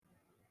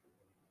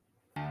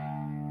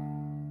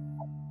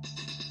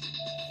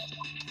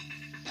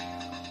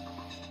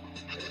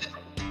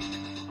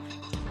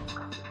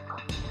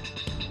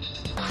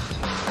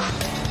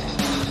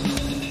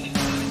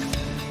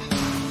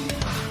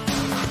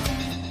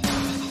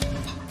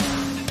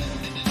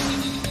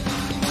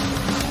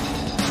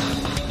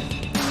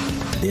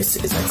This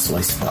is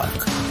XY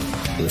Spark,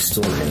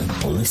 restoring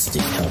holistic,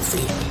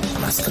 healthy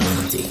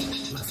masculinity.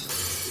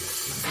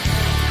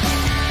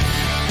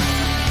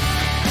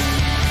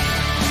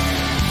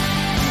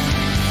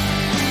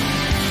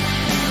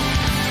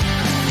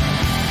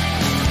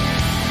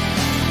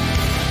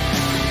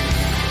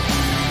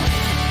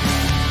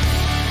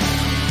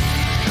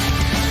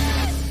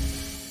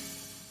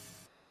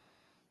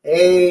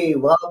 Hey,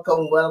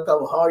 welcome.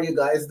 How are you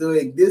guys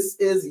doing? This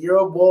is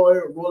your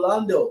boy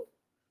Rolando.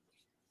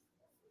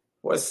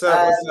 What's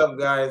up,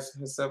 guys?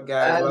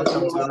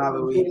 Welcome to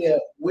another week.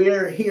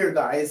 We're here,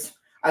 guys.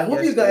 I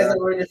hope you guys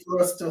are ready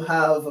for us to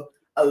have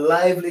a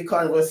lively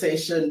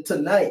conversation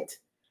tonight.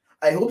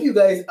 I hope you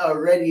guys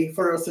are ready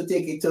for us to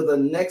take it to the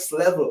next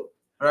level.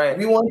 Right.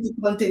 We want to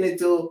continue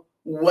to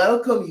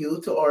welcome you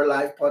to our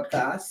live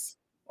podcast.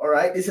 All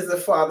right. This is a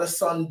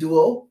father-son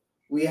duo.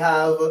 We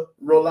have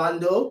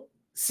Rolando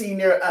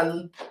Sr.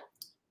 and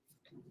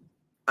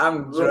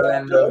I'm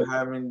Rolando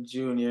Hammond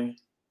Jr.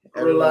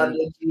 Rolando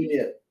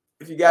Jr.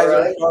 If you guys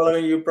are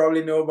following, you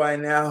probably know by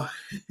now.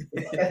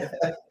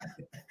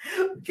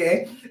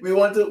 Okay, we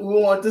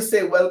want to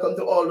say welcome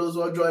to all those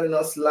who are joining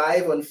us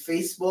live on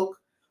Facebook,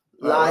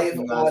 live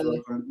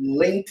on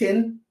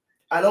LinkedIn,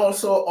 and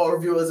also our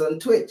viewers on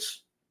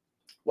Twitch.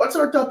 What's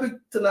our topic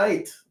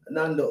tonight,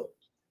 Nando?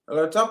 Well,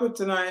 our topic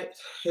tonight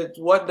is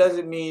what does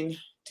it mean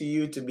to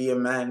you to be a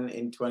man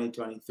in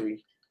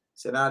 2023?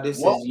 So now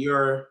this is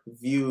your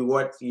view,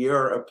 what's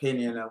your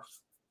opinion of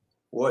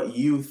what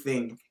you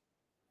think,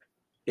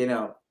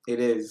 it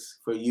is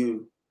for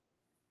you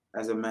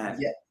as a man.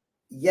 Yeah.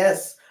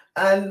 Yes.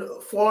 And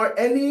for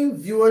any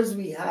viewers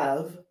we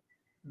have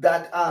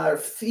that are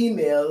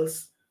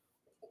females,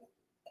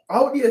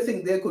 how do you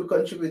think they could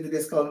contribute to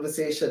this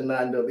conversation,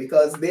 Nando?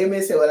 Because they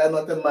may say, well, I'm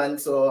not a man,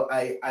 so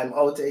I'm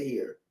out of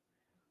here.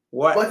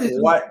 What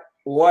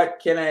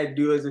can I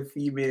do as a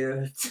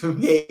female to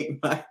make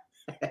my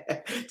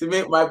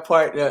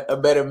partner a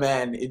better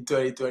man in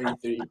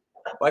 2023?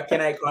 What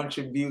can I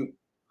contribute?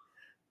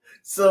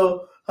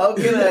 So how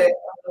can I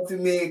to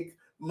make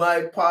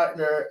my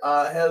partner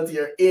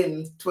healthier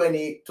in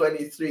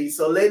 2023?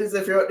 So ladies,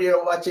 if you're out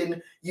there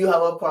watching, you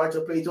have a part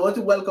to play. I want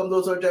to welcome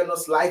those who are joining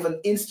us live on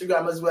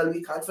Instagram as well.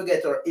 We can't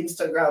forget our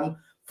Instagram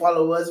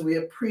followers. We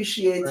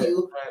appreciate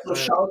you.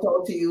 Shout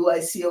out to you. I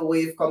see a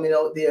wave coming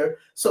out there.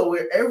 So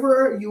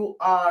wherever you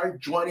are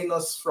joining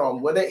us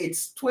from, whether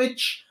it's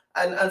Twitch,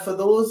 and for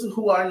those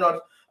who are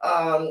not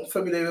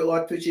familiar with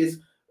what Twitch is,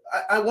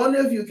 I wonder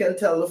if you can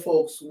tell the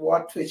folks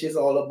what Twitch is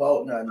all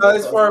about now.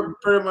 It's for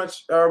pretty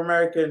much our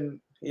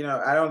American,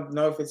 I don't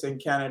know if it's in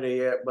Canada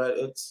yet, but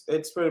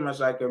it's pretty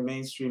much like a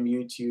mainstream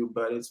YouTube,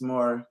 but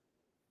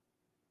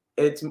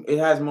it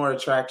has more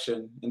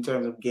attraction in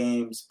terms of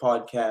games,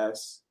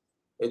 podcasts.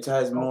 It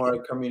has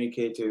more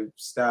communicative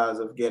styles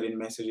of getting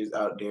messages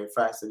out there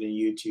faster than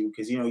YouTube,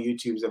 because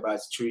YouTube's about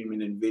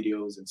streaming and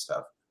videos and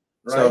stuff.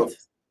 Right. So,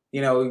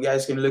 you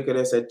guys can look at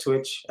us at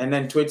Twitch, and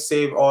then Twitch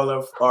saved all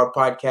of our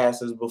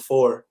podcasts as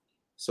before.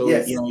 So,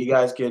 you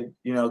guys could,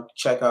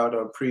 check out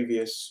our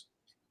previous,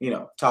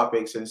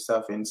 topics and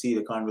stuff and see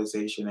the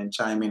conversation and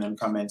chime in on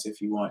comments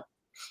if you want.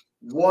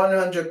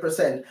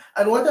 100%.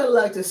 And what I'd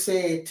like to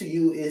say to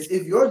you is,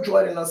 if you're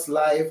joining us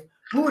live,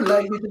 we would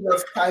like you to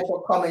just type a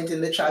comment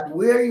in the chat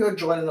where you're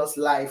joining us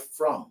live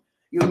from.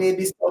 You may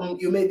be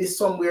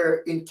somewhere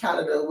in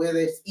Canada, whether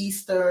it's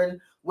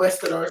Eastern,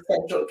 Western, or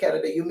Central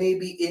Canada. You may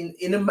be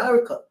in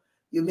America.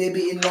 You may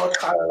be in North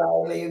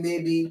Carolina. You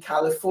may be in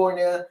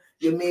California.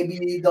 You may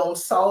be down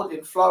south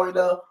in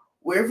Florida.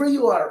 Wherever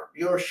you are,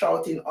 you're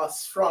shouting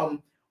us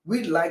from.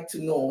 We'd like to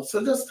know.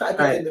 So just type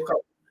it in the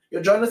comment.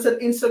 You're joining us at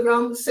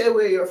Instagram. Say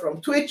where you're from.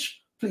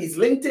 Twitch, please.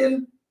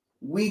 LinkedIn.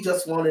 We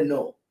just want to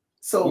know.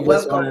 So we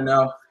just want to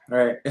know,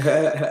 right?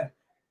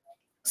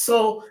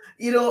 So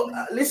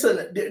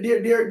listen.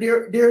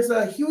 There's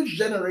a huge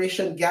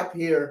generation gap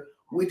here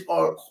with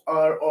our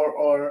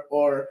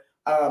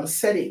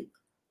setting.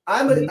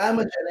 I'm a Gen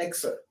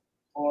Xer,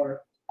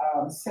 or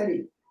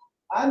setting.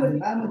 I'm a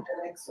Gen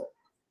Xer,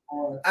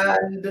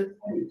 and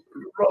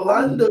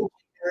Rolando,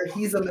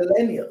 he's a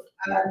millennial,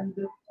 and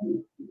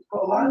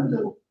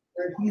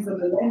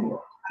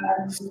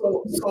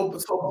so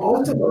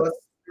both of us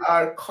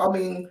are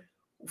coming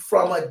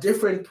from a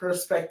different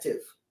perspective.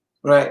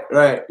 Right.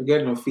 We're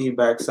getting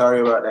feedback.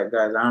 Sorry about that,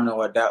 guys. I don't know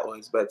what that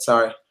was, but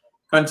sorry.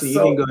 Continue. You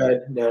can go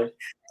ahead there.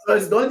 So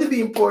it's going to be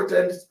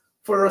important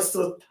for us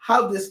to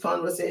have this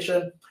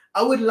conversation.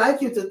 I would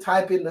like you to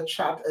type in the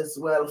chat as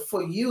well.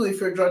 For you, if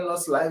you're joining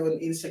us live on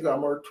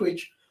Instagram or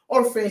Twitch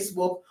or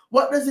Facebook,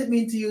 what does it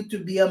mean to you to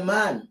be a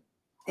man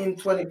in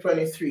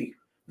 2023?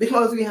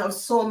 Because we have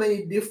so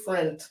many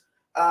different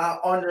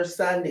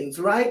understandings.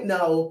 Right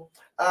now,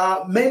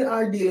 men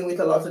are dealing with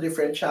a lot of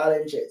different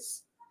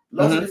challenges.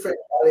 There's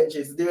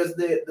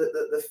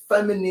the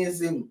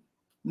feminism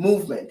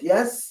movement,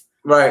 yes?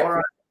 Right. All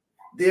right.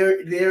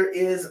 There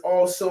is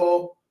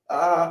also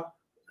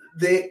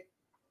the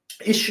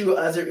issue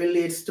as it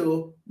relates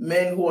to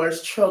men who are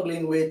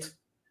struggling with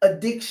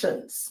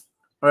addictions.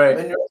 Right.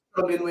 When you're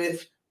struggling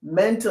with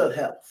mental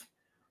health.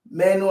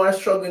 men who are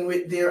struggling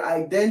with their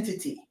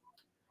identity,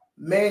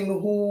 men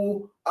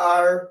who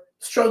are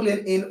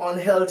struggling in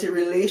unhealthy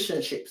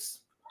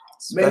relationships,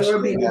 men who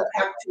are being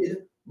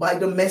impacted by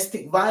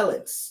domestic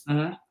violence.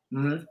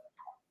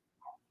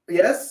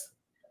 Yes?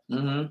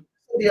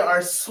 There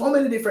are so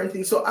many different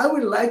things. So I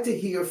would like to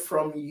hear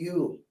from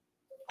you.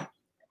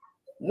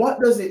 What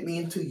does it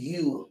mean to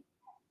you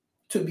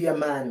to be a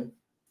man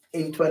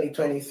in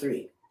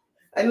 2023?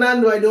 And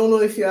Nando, I don't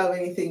know if you have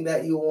anything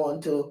that you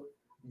want to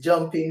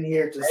jump in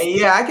here to say.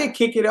 Yeah, I could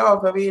kick it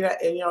off. I mean,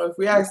 if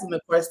we ask them the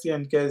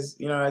question, because,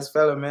 as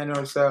fellow men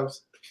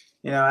ourselves,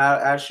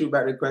 I'll shoot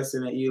back the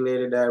question at you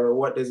later, Dara.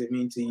 What does it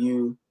mean to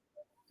you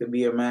to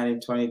be a man in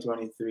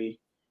 2023?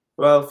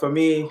 Well, for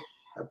me,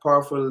 a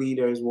powerful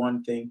leader is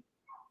one thing.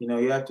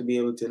 You have to be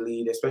able to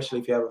lead, especially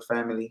if you have a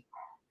family.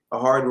 A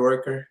hard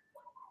worker,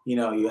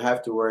 you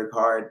have to work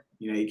hard.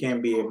 You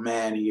can't be a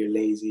man and you're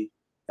lazy.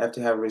 You have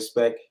to have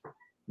respect.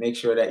 Make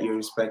sure that you're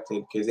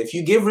respected, because if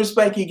you give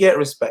respect, you get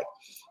respect.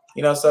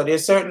 So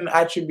there's certain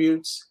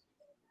attributes.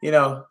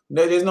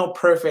 There's no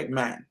perfect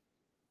man.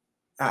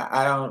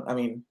 I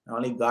mean,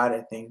 only God,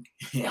 I think.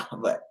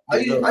 But are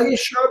you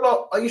sure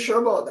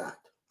about that?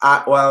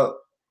 Well,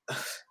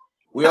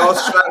 we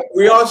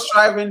all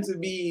striving to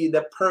be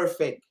the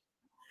perfect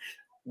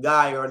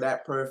guy or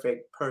that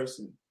perfect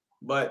person,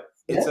 but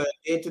it's a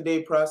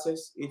day-to-day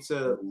process. It's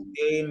a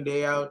day in,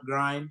 day out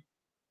grind.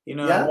 And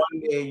one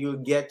day you'll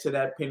get to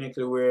that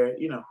pinnacle where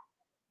you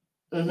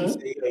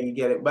say you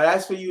get it. But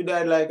as for you,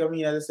 Dad, as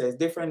I said, it's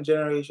different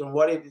generation.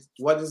 What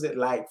is it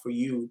like for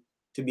you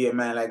to be a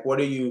man? Like, what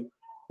are you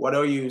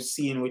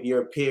seeing with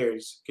your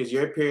peers? Because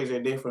your peers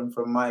are different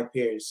from my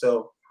peers.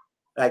 So,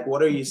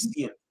 what are you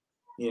seeing?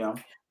 And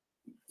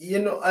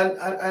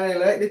I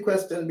like the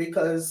question,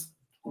 because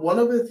one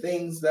of the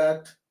things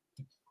that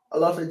a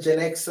lot of Gen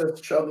Xers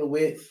struggle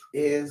with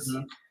is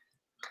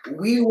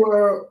we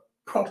were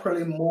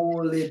properly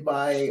molded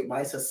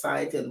by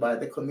society and by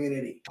the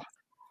community.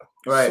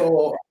 Right.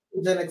 So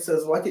Gen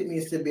Xers, what it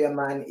means to be a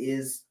man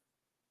is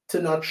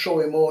to not show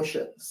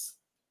emotions.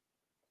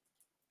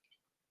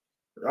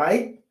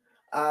 Right?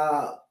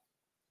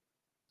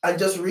 And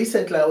just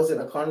recently I was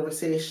in a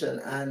conversation,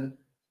 and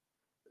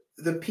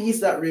the piece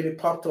that really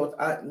popped out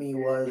at me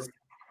was,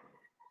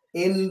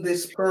 in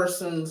this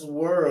person's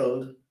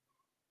world,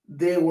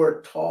 they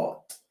were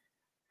taught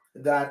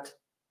that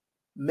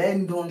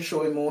men don't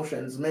show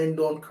emotions, men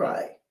don't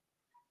cry.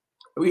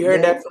 We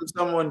heard that from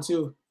someone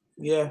too.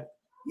 Yeah.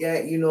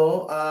 Yeah,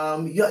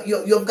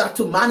 you've got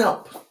to man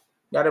up.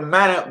 Got to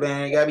man up,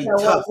 man. You got to be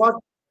tough.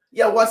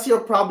 What's your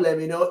problem?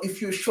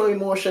 If you show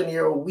emotion,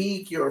 you're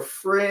weak, you're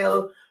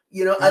frail,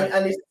 right.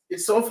 and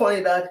it's so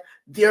funny that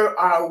there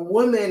are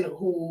women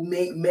who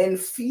make men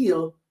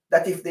feel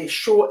that if they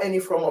show any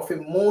form of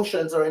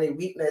emotions or any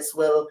weakness,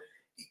 well,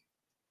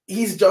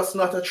 he's just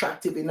not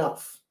attractive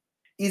enough.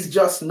 He's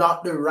just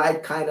not the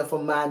right kind of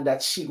a man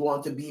that she'd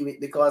want to be with,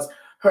 because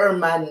her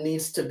man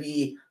needs to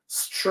be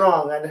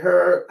strong, and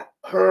her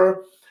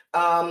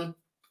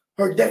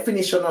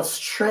definition of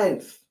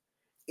strength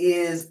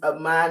is a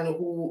man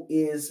who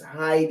is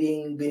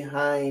hiding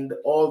behind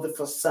all the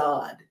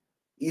facade.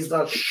 He's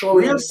not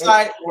showing a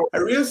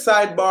real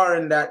sidebar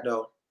in that,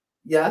 though.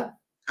 Yeah,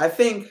 I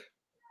think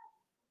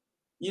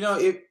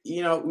if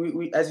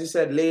we as you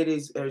said,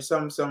 ladies or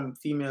some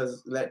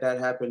females let that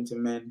happen to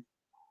men,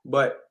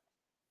 but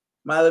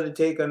my little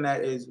take on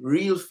that is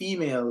real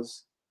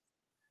females,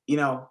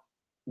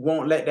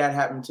 won't let that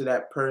happen to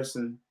that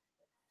person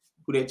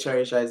who they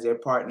cherish as their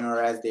partner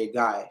or as their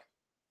guy.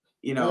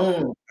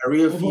 A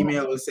real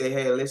female will say,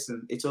 hey,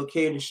 listen, it's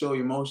okay to show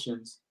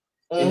emotions.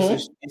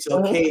 It's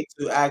okay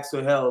to ask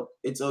for help.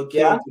 It's okay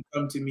to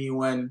come to me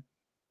when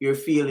you're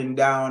feeling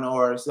down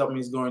or something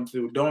is going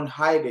through. Don't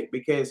hide it,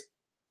 because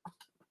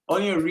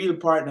only a real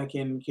partner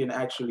can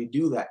actually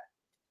do that.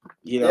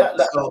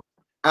 So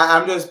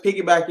I'm just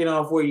piggybacking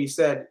off what you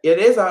said. It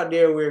is out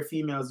there where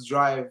females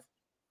drive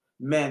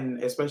men,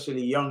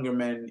 especially younger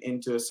men,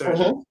 into a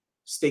certain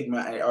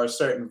stigma or a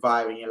certain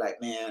vibe, and you're like,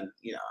 man,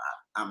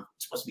 I'm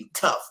supposed to be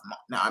tough.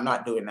 No, I'm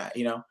not doing that.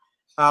 We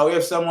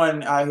have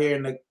someone out here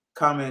in the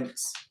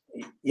comments.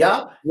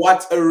 Yeah.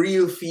 What's a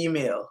real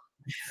female?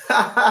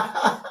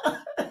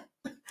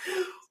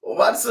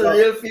 What's a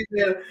real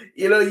female?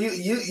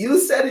 You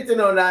said it,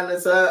 Nana.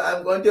 So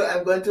I'm going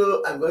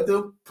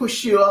to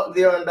push you out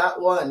there on that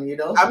one.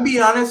 I'm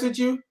being honest with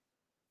you.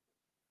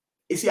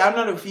 You see, I'm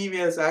not a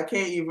female, so I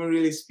can't even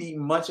really speak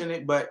much on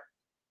it. But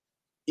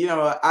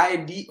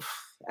I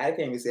can't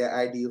even say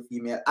ideal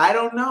female. I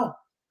don't know.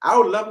 I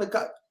would love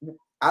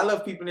I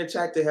love people in the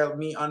chat to help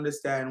me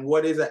understand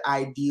what is an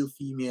ideal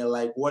female.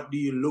 Like, what do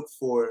you look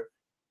for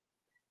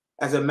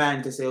as a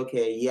man to say,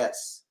 okay,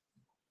 yes.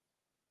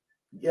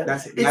 Yeah,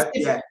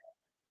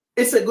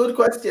 it's a good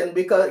question,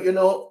 because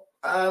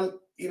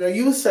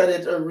you said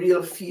it, a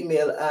real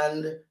female,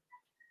 and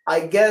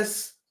I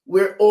guess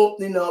we're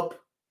opening up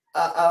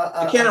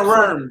a can of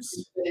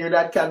worms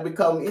that can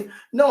become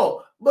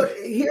but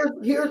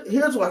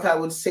here's what I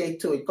would say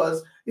to it,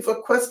 because if a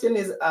question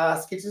is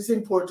asked, it is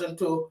important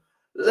to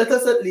let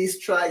us at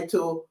least try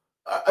to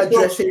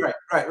addressing.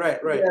 Right.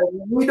 Yeah,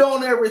 we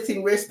don't know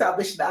everything. We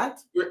established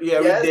that.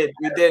 Yeah, Yes,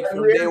 we did and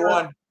from day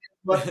one.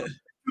 But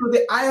through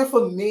the eye of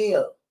a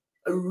male,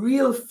 a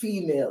real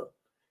female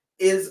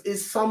is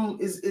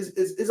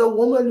a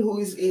woman who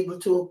is able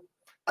to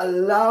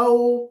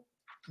allow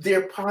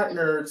their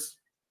partners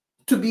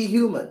to be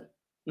human,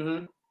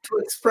 to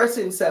express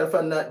himself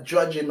and not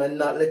judge him and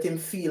not let him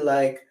feel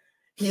like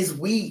he's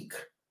weak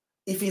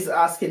if he's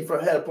asking for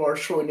help or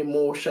showing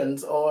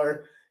emotions,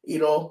 or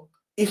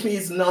if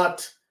he's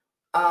not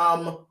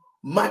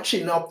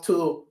matching up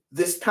to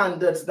the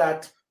standards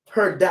that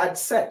her dad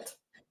set.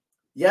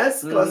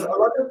 Yes, because a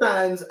lot of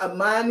times a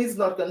man is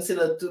not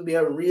considered to be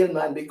a real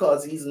man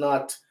because he's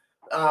not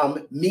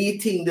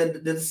meeting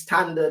the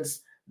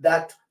standards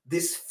that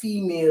this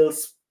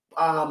female's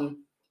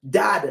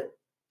dad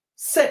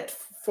set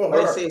for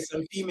her. I say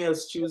some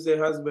females choose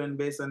their husband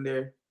based on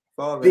their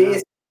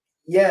father.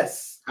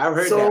 Yes. I've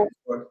heard that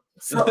before.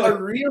 So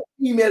a real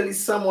female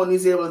is someone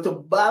who's able to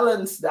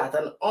balance that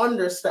and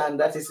understand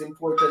that it's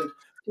important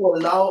to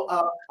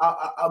allow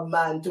a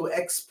man to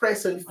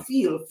express and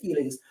feel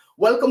feelings.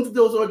 Welcome to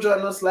those who are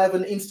joining us live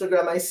on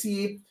Instagram. I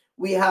see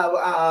we have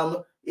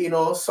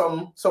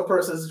some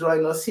persons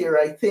joining us here,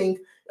 I think.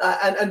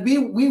 And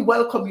we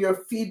welcome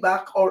your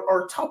feedback.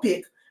 Our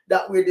topic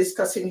that we're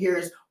discussing here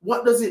is,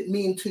 what does it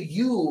mean to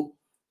you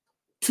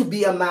to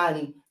be a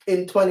man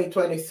in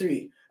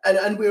 2023?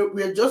 And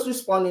we're just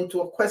responding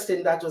to a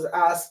question that was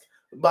asked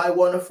by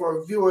one of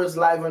our viewers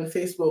live on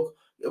Facebook.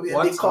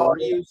 What's a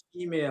real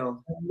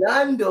female?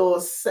 Nando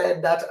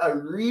said that a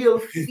real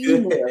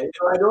female.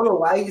 I don't know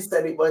why he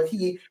said it, but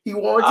he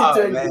wanted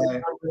to engage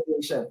in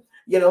conversation.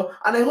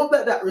 And I hope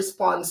that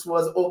response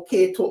was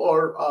okay to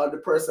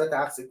the person that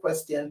asked the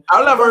question.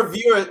 I love her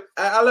viewers.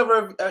 I love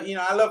her.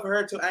 I love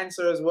her to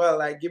answer as well.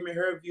 Like, give me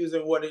her views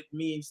on what it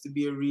means to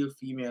be a real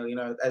female.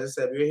 As I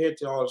said, we're here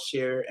to all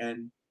share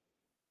and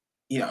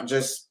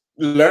just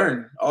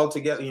learn all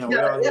together.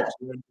 We're all here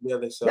to learn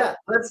together. So yeah,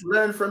 let's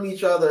learn from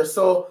each other.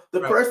 So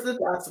the person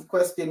that asked the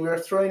question, we're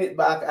throwing it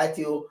back at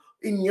you.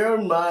 In your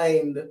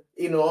mind,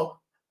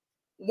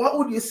 what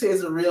would you say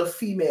is a real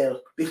female?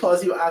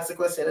 Because you asked the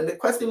question, and the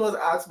question was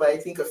asked by, I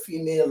think, a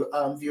female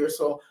viewer.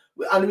 So,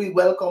 and we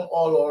welcome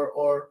all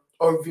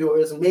our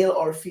viewers, male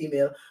or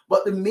female.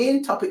 But the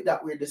main topic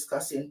that we're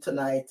discussing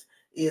tonight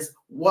is,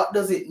 what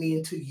does it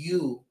mean to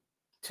you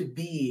to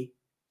be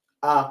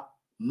a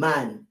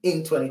man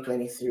in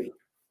 2023?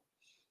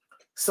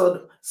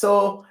 So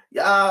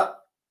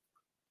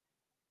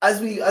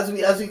as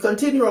we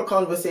continue our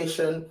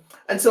conversation,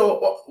 and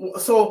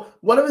so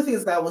one of the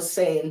things that I was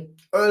saying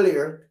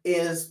earlier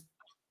is,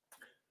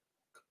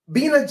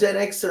 being a Gen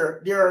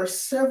Xer, there are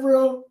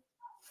several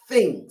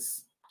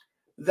things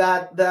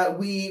that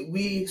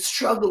we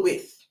struggle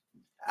with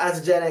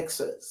as Gen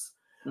Xers.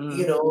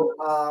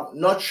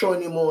 Not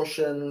showing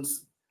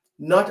emotions,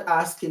 not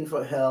asking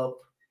for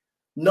help,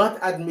 not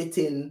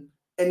admitting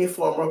any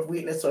form of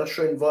weakness or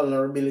showing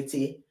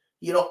vulnerability.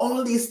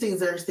 All these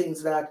things are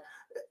things that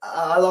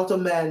a lot of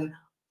men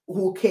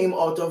who came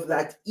out of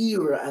that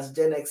era as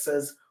Gen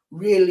Xers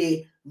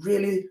really,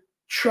 really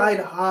tried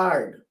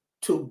hard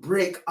to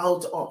break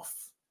out of.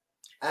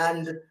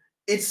 And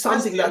it's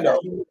something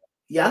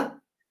yeah?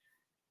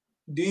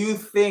 Do you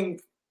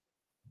think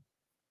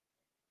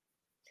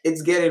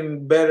it's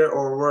getting better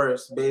or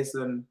worse based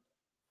on,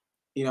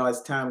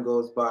 as time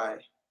goes by?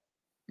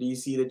 Do you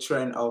see the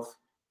trend of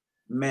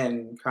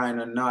men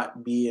kind of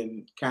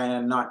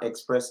not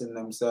expressing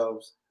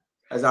themselves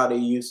as how they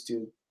used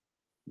to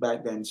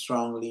back then?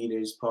 Strong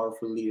leaders,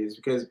 powerful leaders.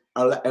 Because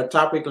our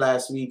topic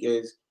last week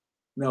is,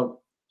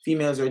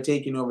 females are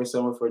taking over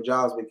some of our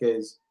jobs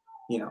because,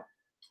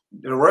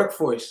 the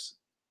workforce,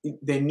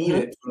 they need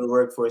it for the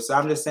workforce. So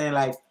I'm just saying,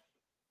 like,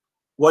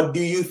 what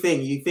do you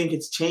think? You think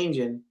it's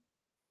changing?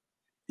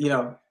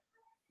 Because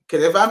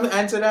if I'm to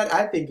answer that,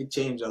 I think it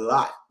changed a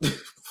lot.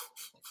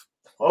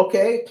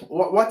 Okay,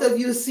 what have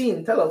you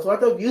seen? Tell us,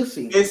 what have you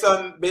seen? Based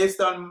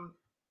on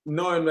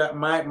knowing that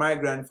my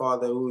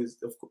grandfather, who is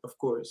of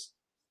course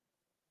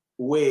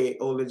way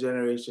older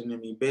generation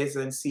than me, based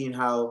on seeing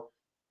how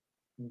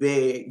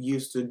they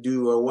used to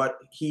do or what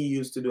he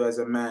used to do as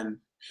a man,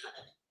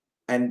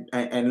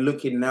 and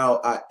looking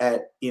now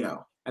at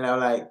and I'm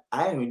like,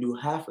 I didn't even do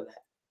half of that.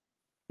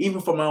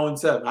 Even for my own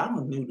self, I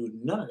don't even do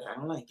none of that.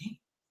 I'm like, dang.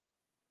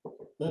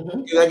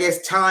 Because I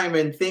guess time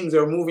and things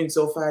are moving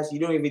so fast, you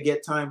don't even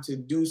get time to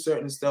do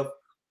certain stuff,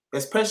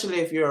 especially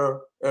if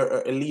you're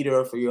a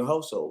leader for your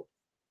household.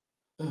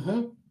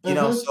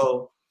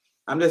 So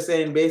I'm just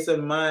saying, based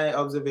on my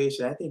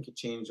observation, I think it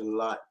changed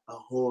a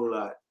whole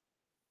lot.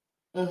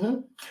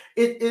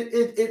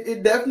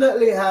 It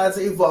definitely has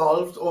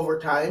evolved over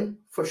time,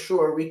 for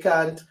sure. We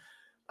can't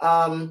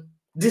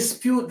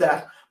dispute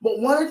that. But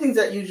one of the things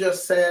that you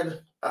just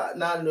said,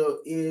 Nando,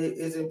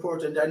 is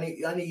important, and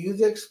you use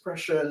the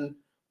expression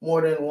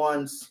more than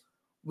once,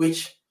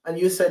 and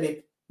you said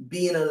it,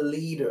 being a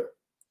leader.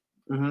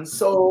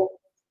 So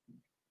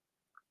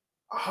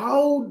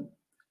how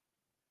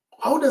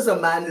does a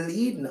man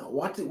lead now?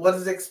 What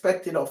is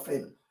expected of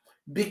him?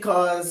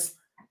 Because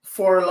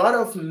for a lot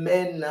of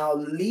men now,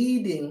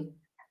 leading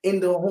in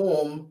the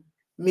home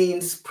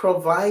means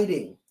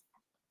providing.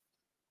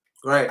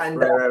 Right, And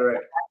right.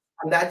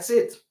 and that's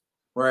it.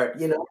 Right.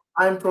 You know,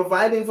 I'm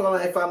providing for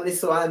my family,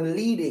 so I'm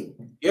leading.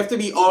 You have to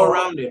be all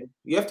rounded.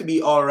 You have to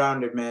be all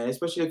rounded, man.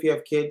 Especially if you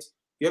have kids,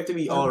 you have to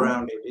be all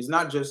rounded. It's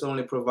not just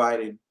only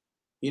providing.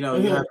 You know,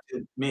 you have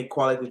to make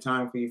quality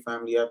time for your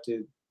family. You have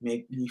to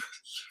make you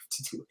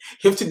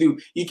have to do.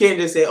 You can't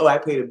just say, "Oh, I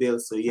pay the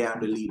bills, so yeah,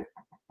 I'm the leader."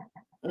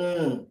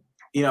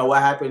 You know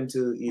what happened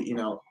to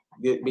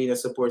being a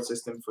support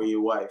system for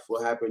your wife?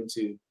 What happened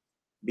to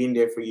being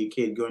there for your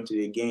kid, going to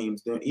their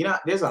games?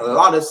 There's a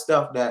lot of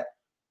stuff that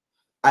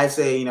I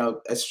say,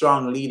 a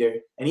strong leader,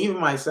 and even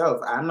myself,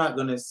 I'm not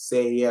gonna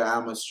say, yeah,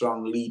 I'm a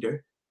strong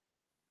leader.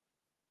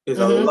 There's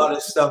a lot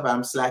of stuff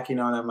I'm slacking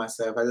on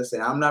myself. As I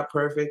said, I'm not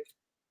perfect.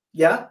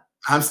 Yeah.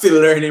 I'm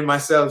still learning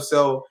myself.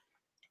 So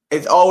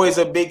it's always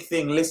a big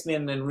thing,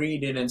 listening and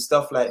reading and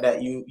stuff like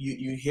that. You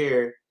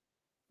hear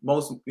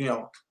most,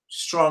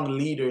 strong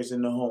leaders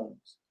in the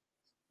homes.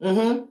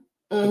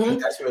 Because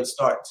that's where it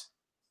starts.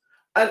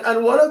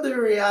 And one of the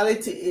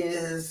reality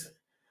is,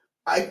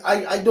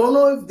 I don't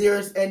know if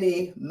there's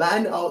any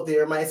man out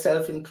there,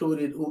 myself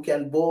included, who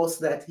can boast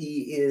that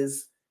he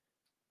is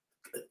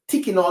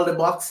ticking all the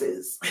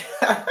boxes.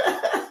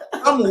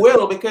 Some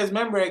will, because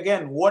remember,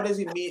 again, what does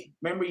it mean?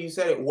 Remember you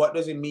said it, what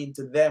does it mean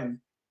to them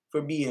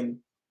for being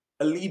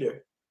a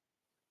leader?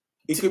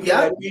 It could be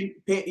like being,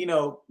 taking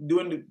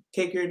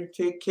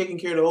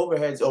care of the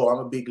overheads. Oh, I'm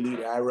a big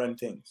leader. I run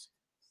things.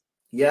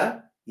 Yeah.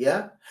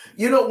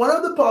 One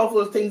of the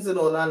powerful things in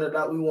Orlando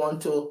that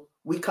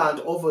we can't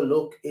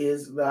overlook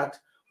is that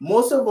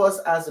most of us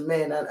as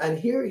men, and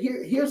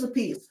here's a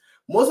piece.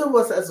 Most of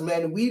us as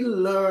men, we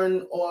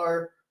learn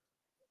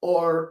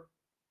our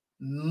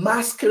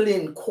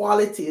masculine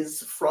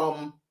qualities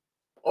from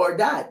our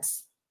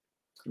dads.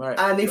 Right.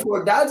 And if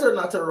our dads are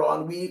not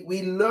around,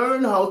 we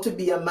learn how to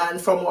be a man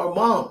from our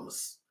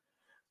moms.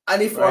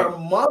 And if our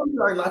moms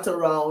are not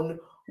around,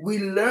 we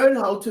learn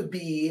how to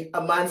be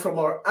a man from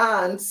our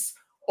aunts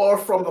or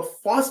from a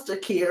foster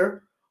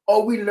care,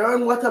 or we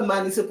learn what a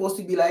man is supposed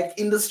to be like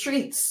in the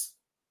streets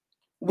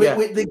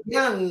with the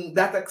gang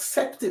that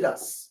accepted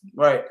us.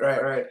 Right.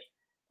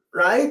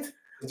 Right?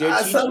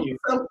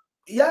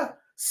 You.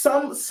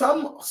 Some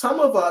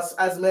of us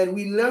as men,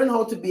 we learn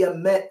how to be a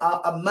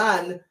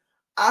man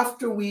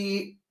after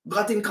we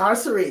got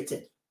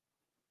incarcerated.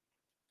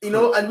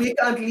 And we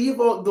can't leave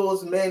out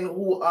those men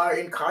who are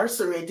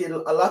incarcerated.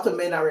 A lot of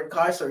men are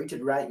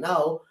incarcerated right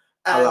now.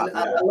 And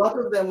a lot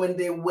of them, when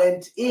they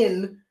went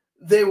in,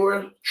 they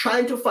were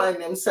trying to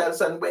find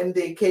themselves. And when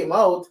they came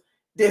out,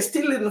 they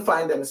still didn't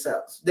find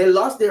themselves. They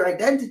lost their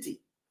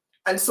identity.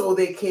 And so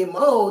they came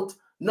out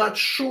not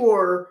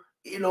sure,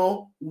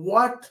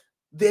 what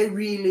they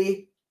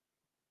really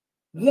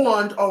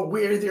want or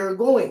where they're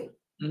going.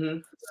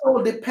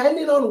 So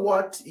depending on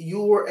what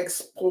you were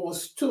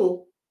exposed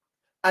to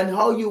and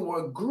how you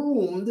were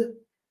groomed,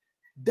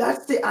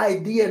 that's the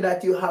idea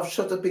that you have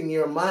shut up in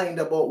your mind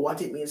about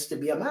what it means to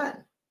be a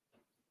man.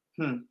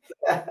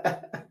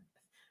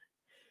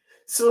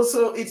 So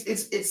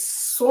it's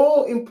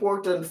so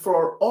important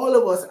for all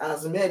of us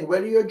as men,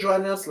 whether you're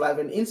joining us live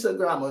on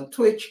Instagram, on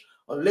Twitch,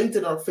 on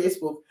LinkedIn, or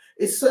Facebook.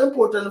 It's so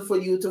important for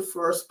you to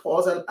first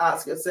pause and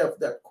ask yourself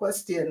that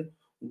question: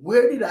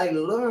 where did I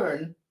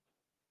learn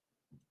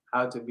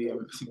how to be a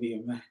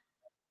man?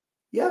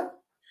 Yeah.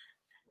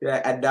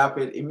 Adopt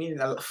it. It means,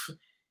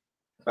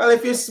 well,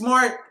 if you're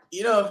smart,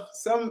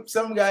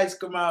 some guys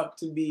come out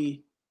to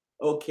be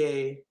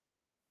okay,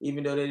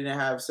 even though they didn't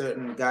have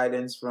certain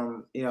guidance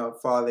from,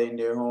 father in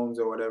their homes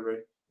or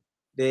whatever.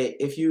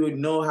 If you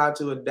know how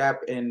to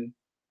adapt and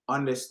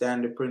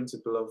understand the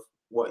principle of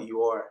what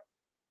you are.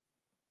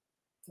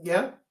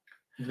 Yeah.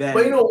 Then,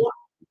 but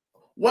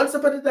once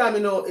upon a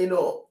time,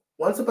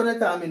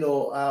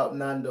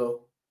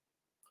 Nando,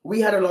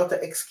 we had a lot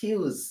of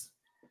excuse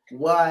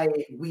why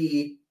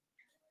we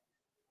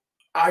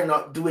are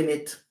not doing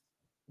it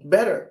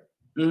better.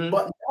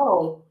 But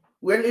now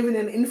we're living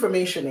in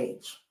information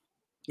age.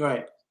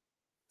 Right.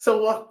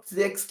 So what's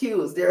the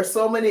excuse? There are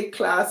so many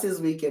classes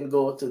we can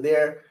go to.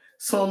 There are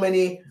so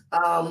many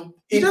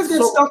you just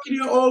get stuck in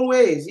your old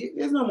ways.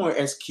 There's no more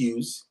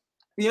excuse.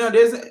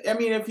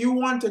 If you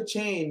want to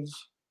change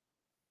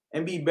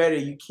and be better,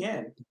 you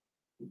can.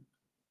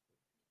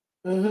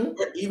 Even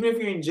if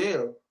you're in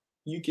jail,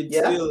 you could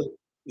still,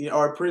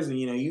 or prison,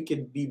 you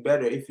could be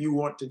better if you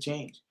want to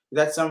change.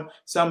 That's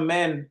some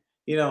men,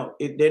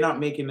 they're not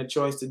making the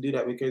choice to do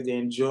that because they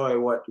enjoy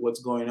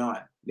what's going on.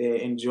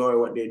 They enjoy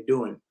what they're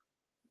doing.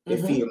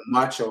 They feel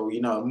macho.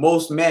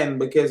 Most men,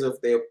 because of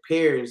their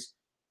peers,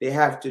 they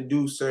have to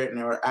do certain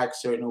or act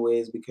certain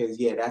ways because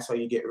that's how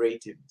you get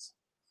ratings.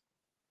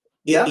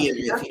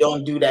 If you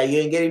don't do that, you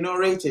ain't getting no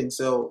rating.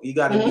 So you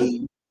got to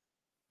be,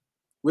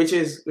 which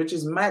is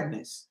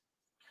madness.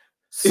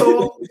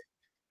 So,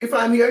 if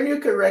I'm hearing you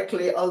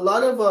correctly, a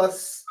lot of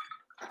us,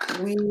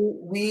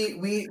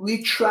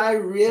 we try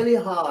really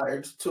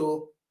hard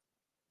to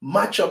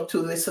match up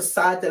to the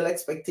societal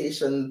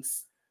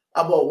expectations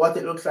about what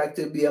it looks like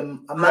to be a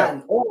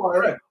man,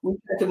 or we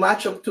try to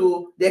match up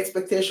to the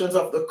expectations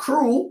of the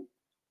crew.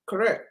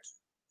 Correct.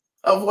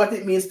 Of what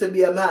it means to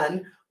be a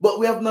man, but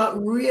we have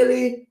not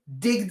really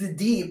digged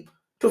deep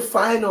to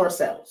find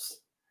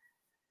ourselves.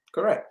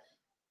 Correct.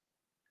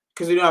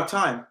 Because we don't have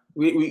time.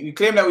 We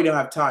claim that we don't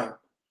have time.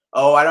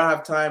 Oh, I don't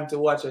have time to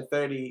watch a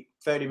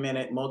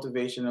 30-minute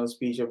motivational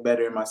speech of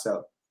bettering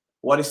myself.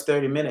 What is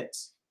 30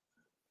 minutes?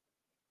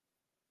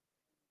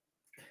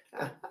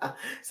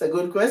 It's a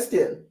good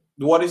question.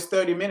 What is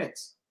 30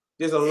 minutes?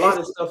 There's a lot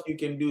of stuff you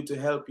can do to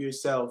help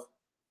yourself.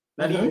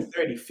 Not even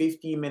 30,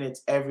 15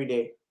 minutes every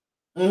day.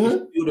 If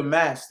you do the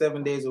math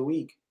 7 days a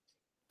week,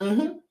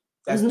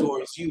 that's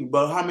towards you.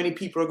 But how many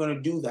people are going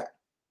to do that?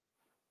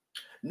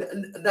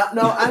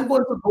 Now I'm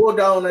going to go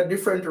down a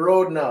different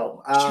road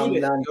now.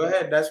 Go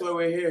ahead. That's why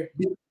we're here.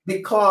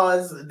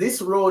 Because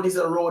this road is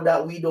a road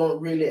that we don't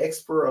really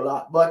explore a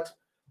lot. But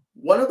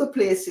one of the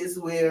places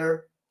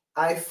where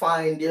I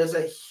find there's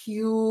a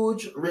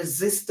huge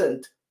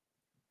resistance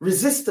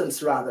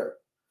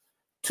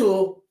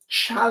to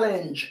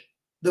challenge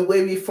the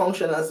way we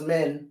function as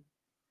men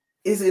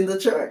is in the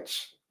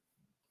church.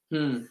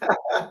 Hold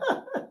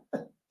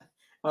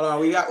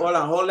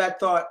on. Hold that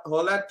thought.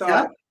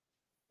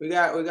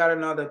 Yeah. We got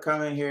another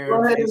comment here.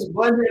 Go ahead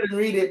and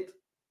read it.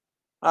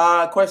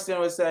 Question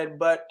was said,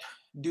 but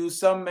do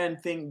some men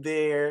think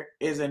there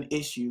is an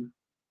issue?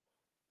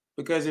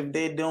 Because if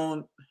they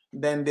don't,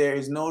 then there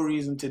is no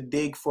reason to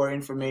dig for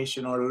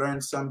information or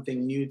learn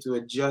something new to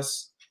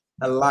adjust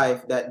a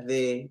life that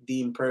they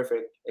deem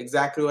perfect.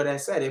 Exactly what I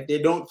said. If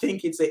they don't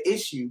think it's an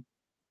issue,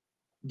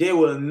 they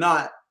will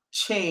not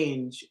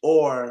change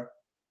or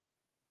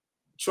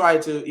try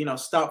to,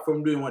 stop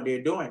from doing what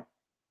they're doing.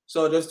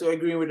 So just to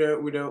agree with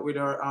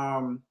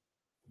our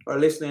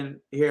listening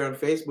here on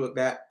Facebook,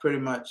 that pretty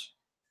much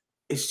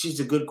it's just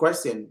a good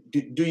question.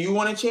 Do you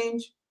want to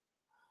change?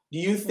 Do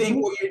you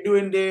think what you're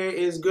doing there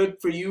is good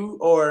for you,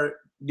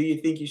 or do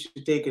you think you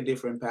should take a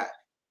different path?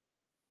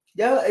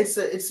 Yeah, it's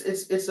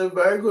a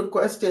very good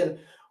question.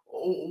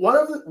 One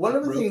of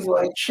the things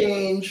why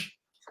change,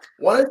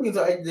 one of the things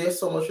why there's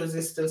so much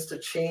resistance to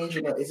change,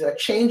 is that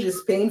change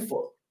is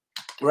painful.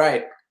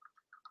 Right.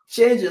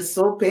 Change is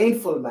so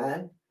painful,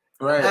 man.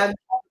 Right.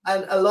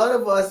 And a lot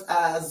of us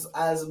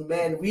as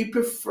men, we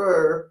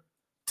prefer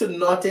to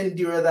not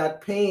endure that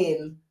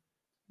pain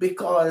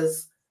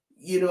because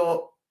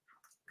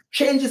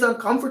change is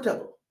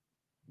uncomfortable.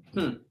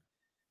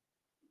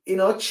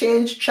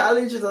 Change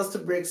challenges us to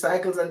break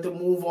cycles and to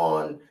move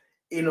on,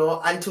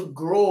 and to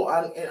grow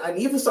and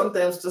even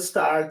sometimes to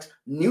start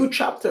new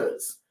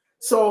chapters.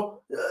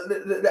 So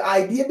the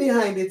idea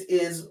behind it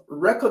is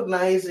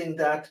recognizing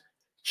that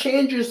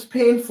change is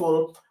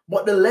painful,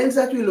 but the lens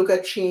that we look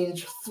at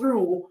change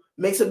through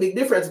makes a big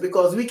difference,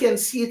 because we can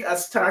see it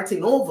as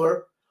starting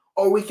over,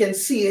 or we can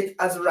see it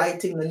as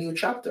writing a new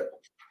chapter.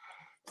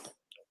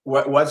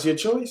 What's your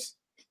choice?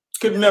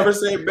 Could never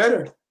say it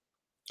better.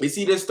 It's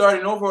either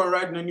starting over or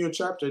writing a new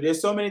chapter.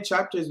 There's so many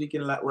chapters we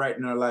can write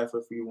in our life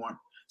if we want.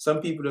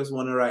 Some people just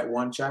want to write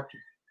one chapter.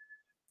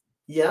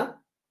 Yeah.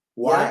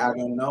 Why? Yeah. I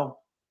don't know.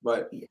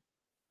 But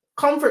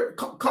comfort.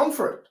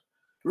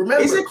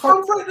 Remember, is it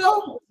comfort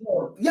though?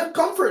 Yeah,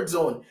 comfort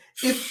zone.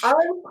 If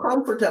I'm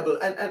comfortable,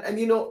 and and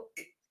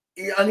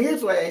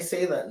here's why I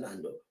say that,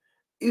 Nando.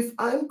 If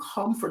I'm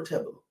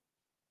comfortable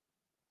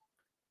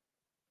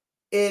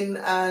in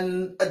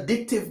an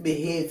addictive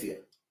behavior,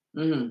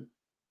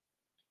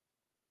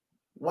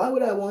 why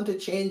would I want to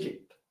change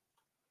it?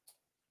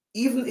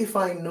 Even if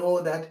I know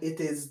that it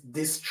is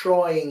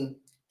destroying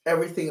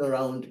everything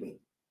around me.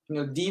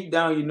 Deep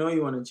down,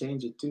 you want to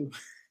change it too.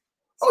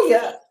 Oh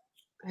yeah.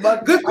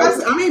 But good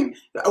question. I mean,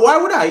 why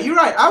would I? You're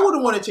right. I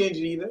wouldn't want to change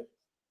it either.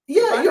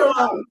 Yeah, you're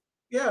right.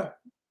 Yeah.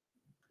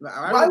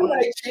 Why would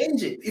I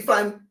change it if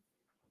I'm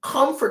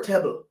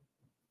comfortable?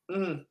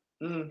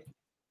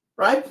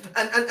 Right?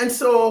 And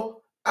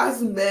so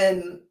as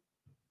men,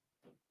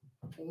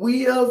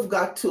 we have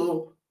got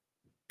to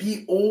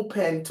be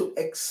open to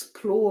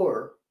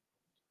explore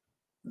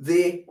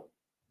the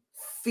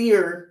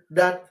fear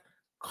that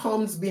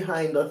comes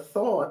behind the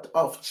thought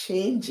of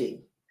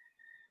changing.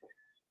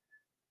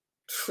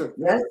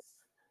 Yes.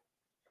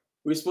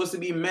 We're supposed to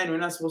be men. We're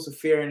not supposed to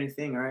fear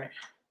anything, right?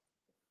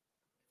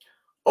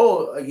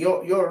 Oh,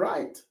 you're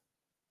right.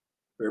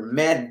 We're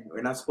men.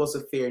 We're not supposed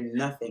to fear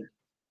nothing.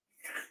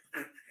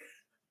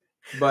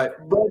 But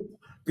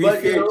we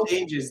fear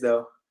changes,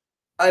 though.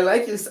 I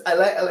like this. I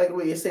like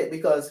what you said,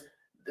 because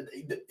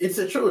it's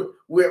the truth.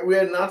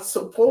 We're not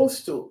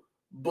supposed to.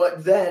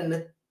 But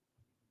then,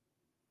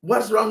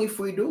 what's wrong if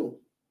we do?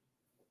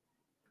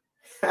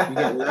 You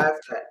get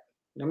laughed at.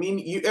 I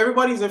mean,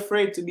 everybody's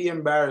afraid to be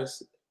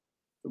embarrassed.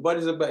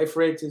 Everybody's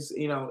afraid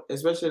to,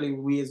 especially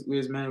we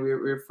as men,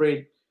 we're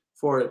afraid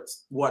for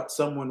what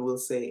someone will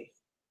say,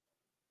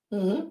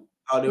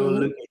 how they will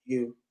look at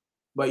you.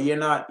 But you're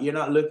not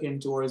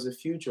looking towards the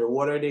future.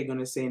 What are they going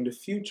to say in the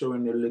future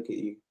when they look at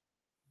you?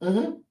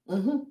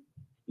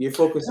 You're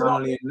focusing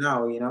only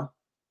now,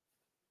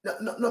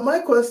 No, my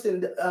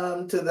question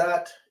to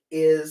that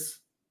is,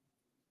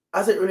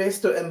 as it relates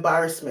to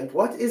embarrassment,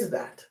 what is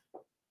that?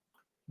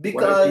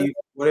 Because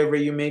whatever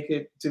you make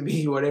it to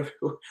be,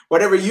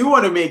 whatever you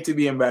want to make to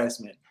be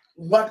embarrassment.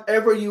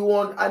 Whatever you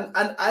want,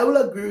 and I will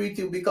agree with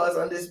you because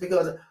on this,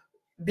 because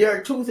there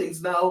are two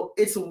things. Now,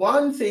 it's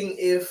one thing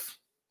if,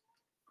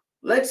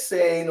 let's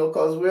say,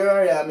 because where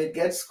I am, it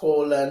gets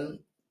cold and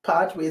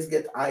pathways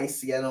get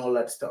icy and all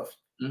that stuff.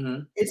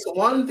 Mm-hmm. It's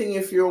one thing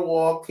if you're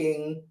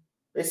walking,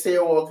 let's say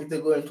you're walking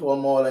to go into a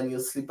mall and you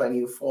slip and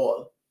you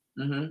fall.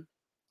 Mm-hmm.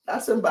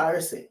 That's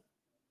embarrassing.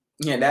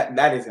 Yeah,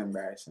 that is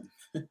embarrassing.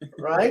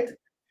 Right?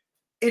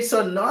 It's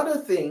another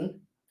thing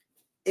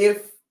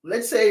if,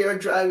 let's say, you're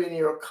driving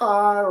your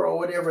car or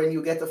whatever and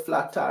you get a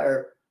flat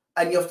tire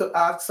and you have to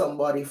ask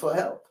somebody for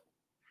help.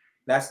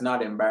 That's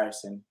not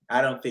embarrassing.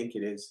 I don't think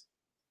it is.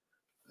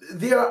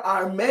 There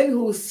are men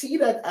who see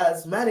that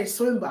as, man, it's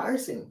so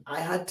embarrassing.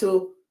 I had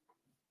to,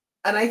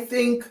 and I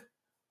think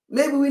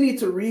maybe we need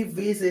to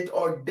revisit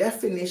our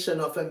definition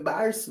of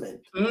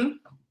embarrassment. Mm-hmm.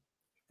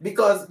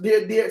 Because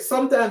there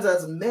sometimes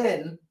as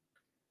men,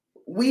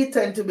 we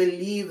tend to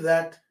believe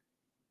that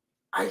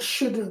I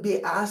shouldn't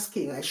be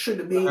asking, I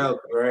shouldn't be going,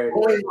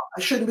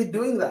 I shouldn't be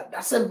doing that.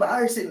 That's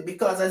embarrassing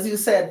because, as you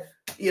said,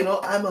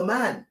 I'm a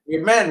man.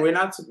 We're men. We're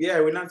not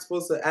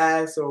supposed to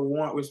ask or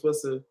want. We're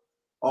supposed to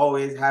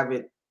always have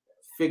it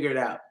figured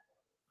out.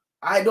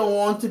 I don't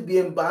want to be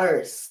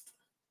embarrassed.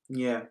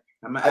 Yeah,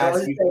 I'm gonna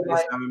ask you for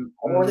this. I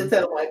want to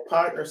tell my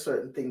partner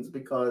certain things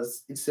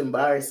because it's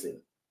embarrassing.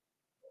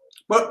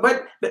 But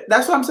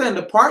that's what I'm saying.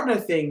 The partner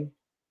thing.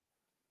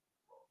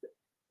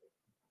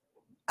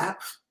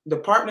 The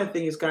partner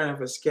thing is kind of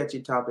a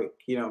sketchy topic,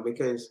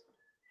 because.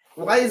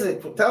 Why is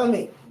it? Tell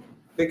me.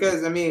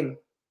 Because, I mean,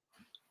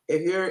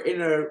 if you're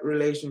in a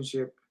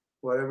relationship,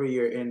 whatever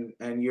you're in,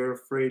 and you're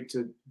afraid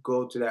to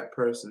go to that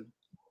person,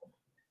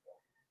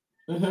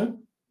 mm-hmm.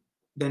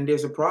 then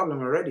there's a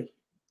problem already.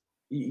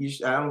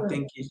 I don't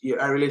think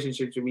our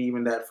relationship should be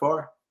even that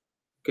far,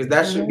 because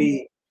that should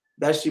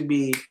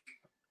be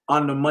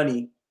on the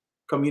money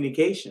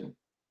communication,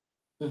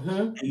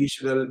 and you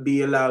should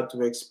be allowed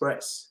to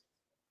express.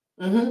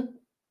 Mm-hmm.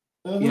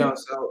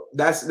 So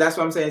that's what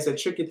I'm saying. It's a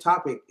tricky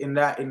topic in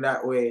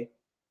that way.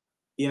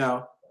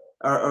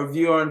 Our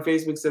viewer on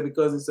Facebook said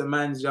because it's a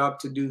man's job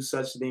to do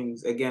such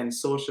things. Again,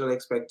 social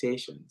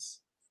expectations.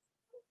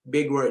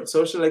 Big word,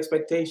 social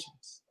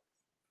expectations.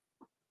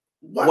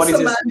 What is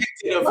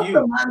expected of you? What's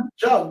a man's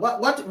job?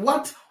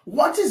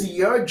 What is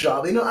your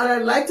job? And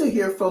I'd like to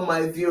hear from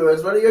my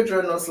viewers, whether you're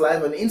joining us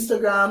live on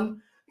Instagram,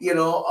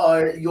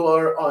 or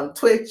you're on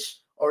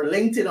Twitch or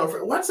LinkedIn,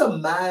 or what's a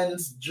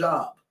man's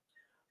job?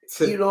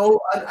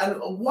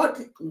 And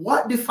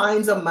what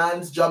defines a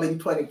man's job in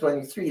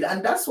 2023?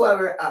 And that's why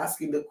we're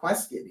asking the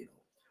question,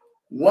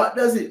 what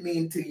does it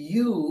mean to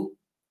you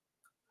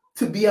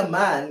to be a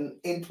man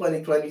in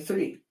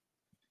 2023?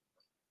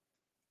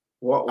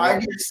 What? Are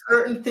there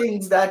certain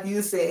things that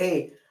you say,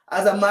 hey,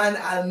 as a man,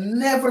 I'll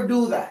never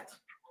do that?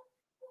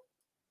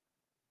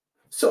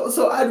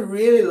 So I'd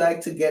really like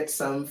to get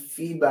some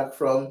feedback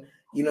from,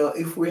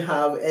 if we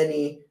have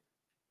any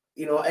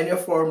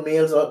of our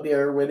males out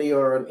there, whether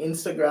you're on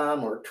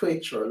Instagram or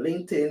Twitch or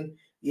LinkedIn,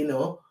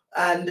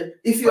 and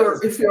if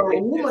you're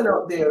a woman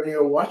out there and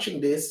you're watching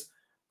this,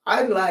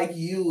 I'd like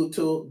you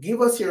to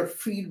give us your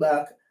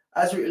feedback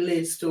as it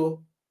relates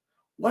to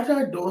what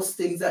are those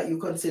things that you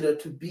consider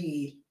to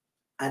be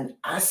an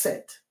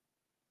asset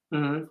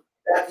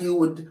that you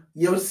would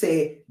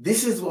say,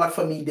 this is what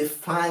for me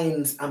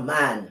defines a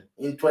man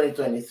in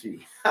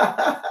 2023.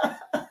 I'd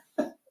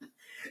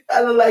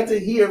like to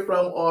hear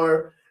from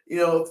our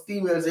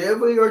females,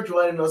 wherever you're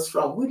joining us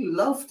from. We'd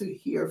love to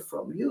hear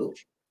from you.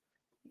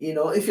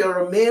 If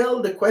you're a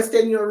male, the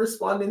question you're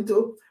responding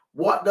to,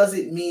 what does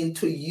it mean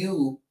to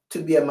you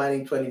to be a man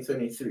in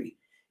 2023?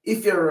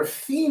 If you're a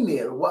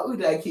female, what we'd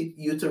like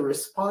you to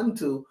respond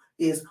to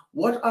is,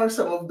 what are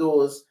some of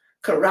those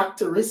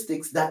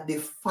characteristics that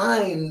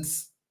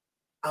defines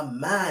a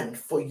man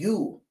for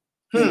you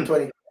in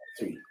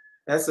 2023?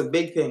 That's a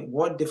big thing.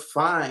 What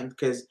defines?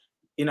 Because,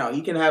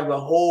 you can have a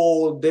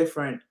whole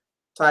different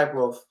type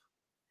of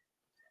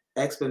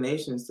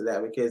explanations to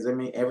that, because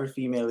every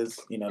female is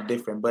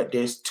different, but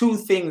there's two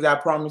things I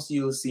promise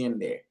you'll see in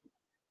there.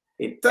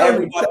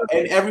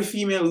 Every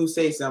female who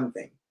says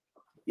something.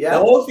 Yeah. The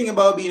whole thing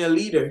about being a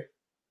leader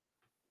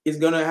is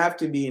gonna have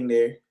to be in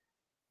there.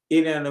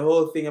 And the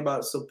whole thing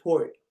about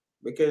support,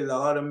 because a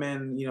lot of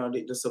men,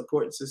 the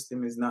support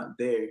system is not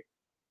there,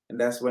 and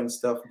that's when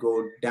stuff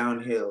goes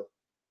downhill,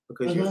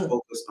 because you're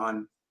focused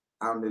on,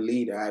 I'm the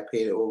leader, I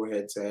pay the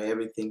overhead, so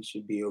everything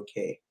should be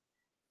okay.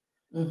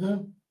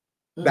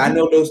 But I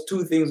know those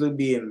two things would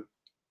be in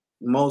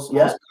most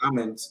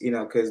comments,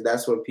 because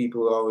that's what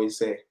people always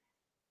say.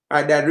 All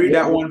right, Dad, read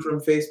that one from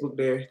Facebook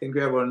there. I think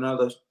we have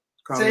another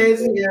comment.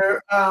 Says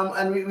here,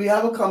 and we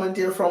have a comment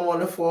here from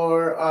one of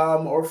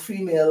our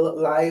female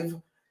live,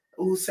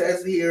 who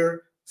says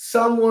here,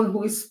 someone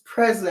who is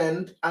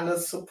present and a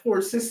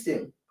support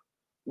system,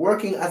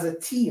 working as a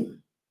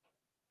team.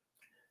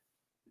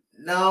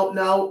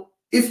 Now,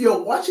 if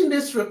you're watching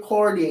this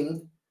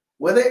recording,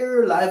 whether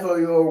you're live or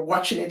you're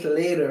watching it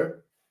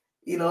later,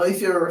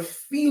 if you're a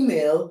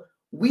female,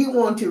 we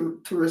want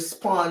you to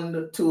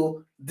respond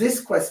to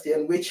this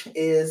question, which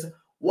is,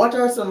 what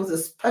are some of the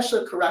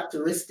special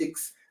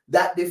characteristics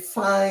that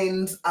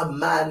defines a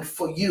man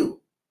for you?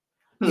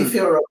 If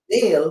you're a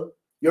male,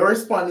 you're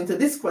responding to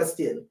this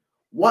question.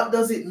 What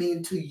does it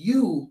mean to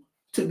you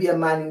to be a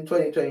man in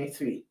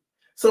 2023?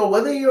 So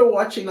whether you're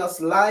watching us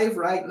live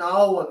right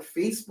now on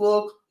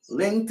Facebook,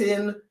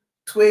 LinkedIn,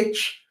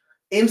 Twitch,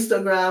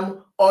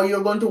 Instagram, or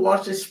you're going to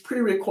watch this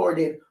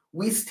pre-recorded,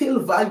 we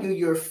still value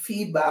your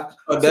feedback.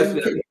 Oh, so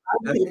you can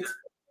definitely. it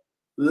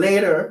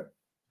later.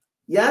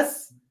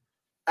 Yes?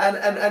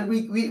 And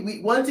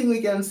we one thing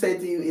we can say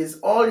to you is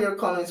all your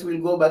comments,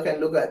 we'll go back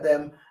and look at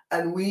them,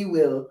 and we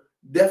will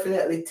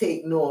definitely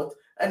take note.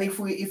 And if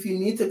you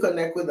need to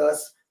connect with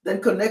us,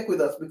 then connect with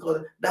us,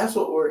 because that's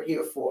what we're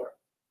here for.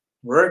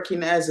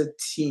 Working as a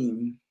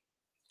team.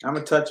 I'm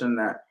gonna touch on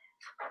that.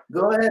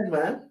 Go ahead,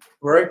 man.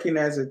 Working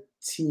as a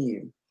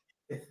team.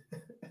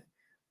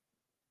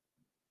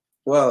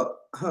 Well,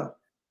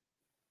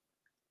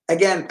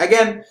 again,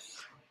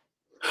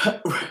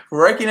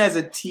 working as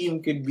a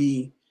team could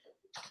be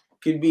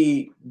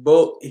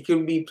both. It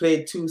can be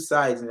played two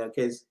sides,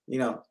 because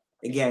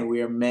again,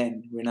 we are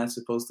men. We're not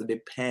supposed to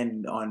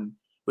depend on,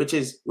 which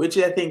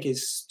I think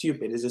is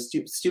stupid. It's a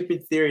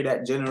stupid theory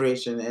that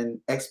generation and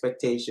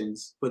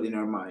expectations put in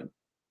our mind.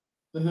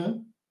 Mm-hmm.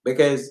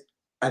 Because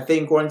I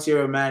think once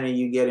you're a man and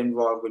you get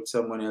involved with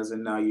someone else,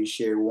 and now you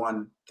share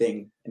one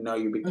thing, and now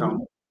you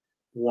become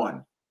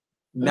one.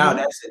 Now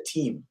that's a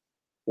team.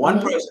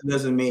 One person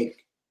doesn't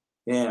make,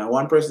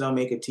 one person don't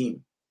make a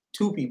team.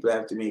 Two people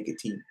have to make a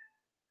team.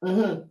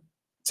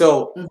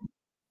 So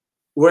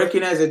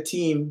working as a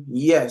team,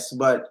 yes,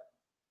 but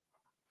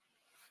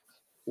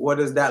what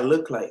does that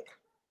look like?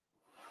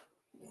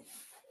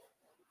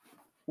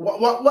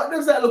 What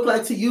does that look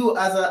like to you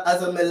as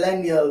a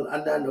millennial,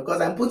 Anando?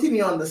 Because I'm putting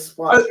you on the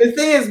spot. The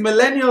thing is,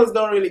 millennials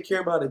don't really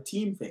care about a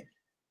team thing.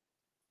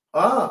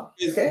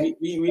 Okay.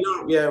 We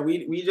don't. Yeah,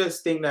 we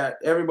just think that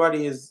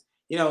everybody is,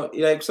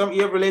 like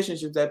you have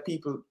relationships that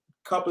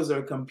couples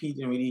are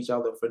competing with each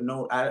other for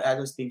no. I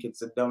just think it's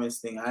the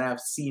dumbest thing. I have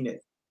seen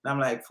it, and I'm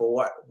like, for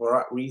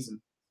what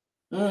reason?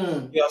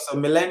 So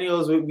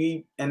millennials,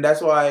 we and that's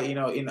why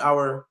in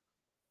our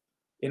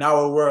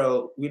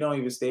world we don't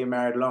even stay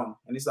married long,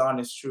 and it's the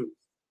honest truth.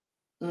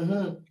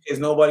 Because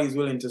nobody's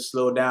willing to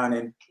slow down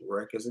and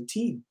work as a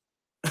team.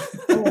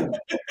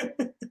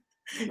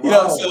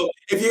 So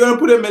if you're gonna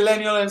put a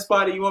millennial in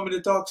spot and you want me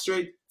to talk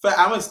straight,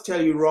 I must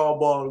tell you raw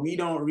ball. We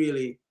don't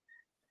really,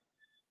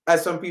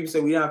 as some people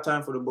say, we don't have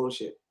time for the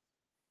bullshit.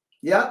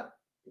 Yeah.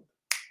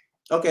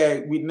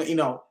 Okay,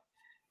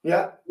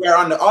 Yeah. Where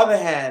on the other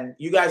hand,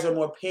 you guys are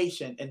more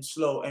patient and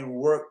slow and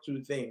work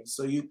through things.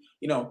 So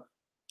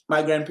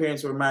my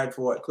grandparents were married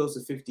for close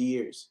to 50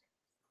 years.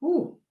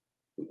 Ooh.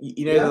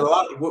 There's a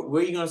lot.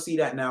 Where are you gonna see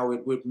that now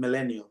with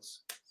millennials?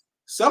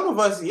 Some of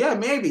us, yeah,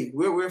 maybe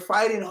we're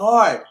fighting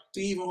hard to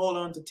even hold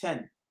on to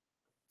 10.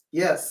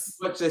 Yes.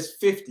 Much as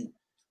 50.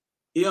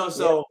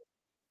 So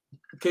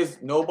because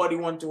nobody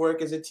wants to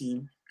work as a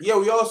team. Yeah,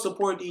 we all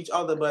support each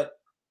other, but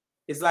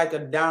it's like a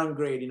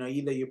downgrade.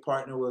 Either your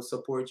partner will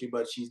support you,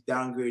 but she's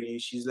downgrading you.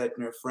 She's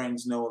letting her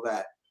friends know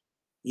that,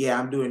 yeah,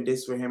 I'm doing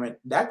this for him, and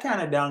that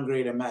kind of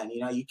downgrade a man.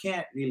 You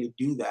can't really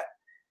do that.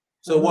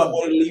 So what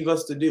would it leave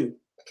us to do?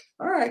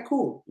 All right,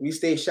 cool. We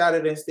stay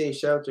shouted and stay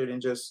sheltered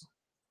and just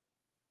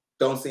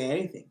don't say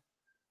anything.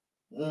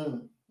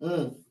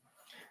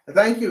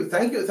 Thank you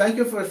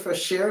for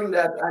sharing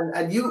that.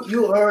 And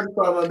you heard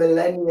from a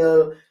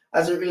millennial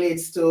as it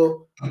relates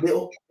to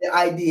the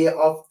idea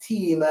of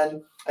team.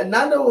 And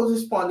Nando was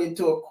responding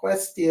to a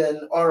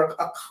question, or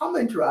a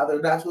comment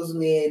rather, that was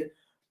made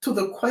to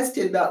the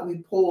question that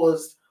we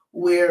posed,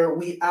 where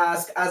we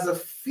ask, as a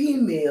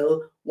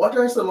female, what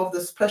are some of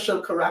the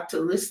special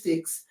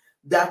characteristics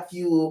that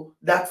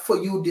for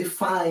you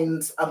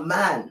defines a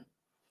man,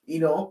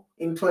 in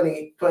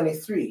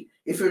 2023?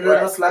 If you're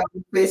joining us live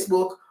on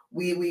Facebook,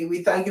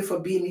 we thank you for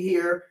being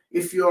here.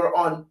 If you're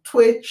on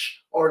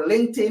Twitch or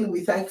LinkedIn,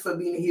 we thank you for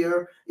being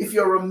here. If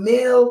you're a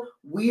male,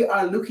 we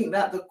are looking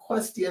at the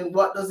question,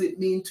 what does it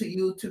mean to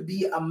you to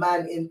be a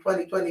man in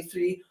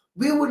 2023?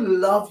 We would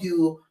love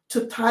you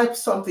to type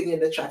something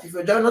in the chat. If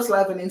you're joining us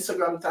live on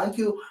Instagram, thank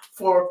you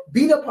for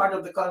being a part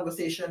of the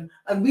conversation.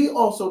 And we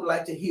also would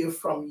like to hear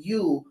from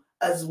you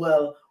as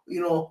well.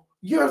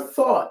 Your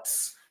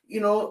thoughts.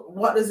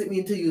 What does it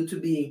mean to you to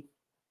be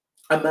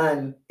a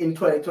man in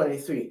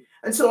 2023?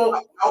 And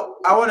so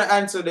I want to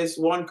answer this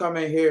one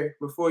comment here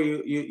before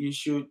you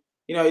shoot.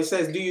 It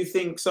says, do you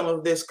think some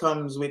of this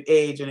comes with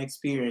age and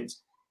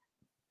experience?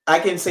 I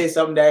can say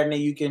something there, and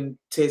then you can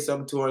say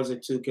something towards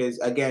it too, because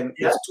again,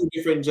 it's two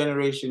different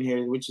generations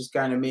here, which is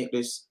kind of make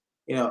this,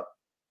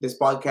 this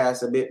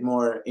podcast a bit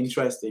more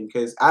interesting,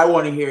 because I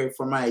want to hear it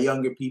from my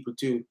younger people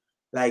too.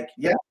 Like,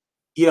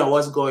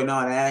 what's going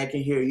on, and I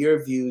can hear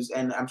your views,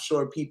 and I'm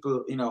sure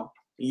people,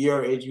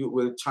 your age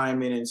will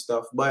chime in and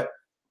stuff. But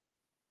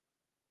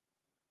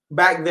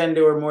back then,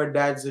 there were more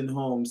dads in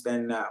homes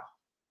than now.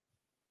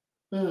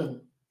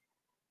 Mm.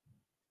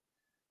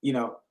 You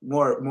know,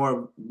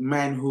 more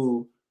men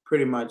who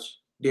pretty much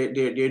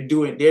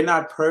they're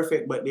not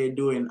perfect, but they're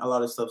doing a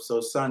lot of stuff. So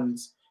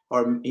sons,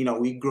 or you know,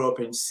 we grow up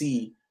and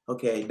see,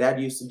 okay, dad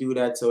used to do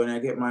that, so when I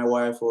get my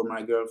wife or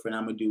my girlfriend,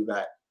 I'm gonna do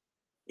that.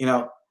 You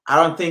know, I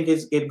don't think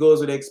it goes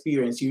with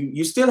experience.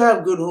 You still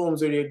have good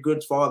homes where they're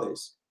good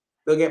fathers.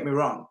 Don't get me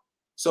wrong.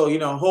 So you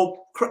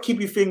know, keep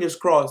your fingers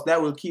crossed.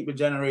 That will keep a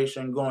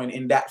generation going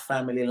in that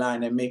family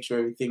line and make sure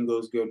everything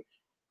goes good.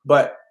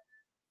 But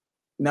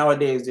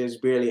nowadays, there's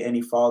barely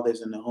any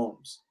fathers in the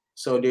homes,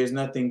 so there's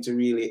nothing to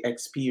really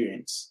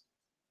experience.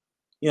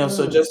 You know,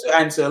 so just to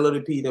answer a little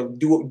bit of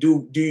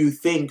do you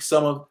think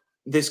some of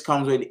this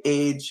comes with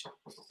age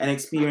and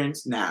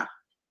experience? Nah,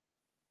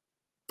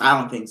 I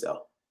don't think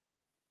so.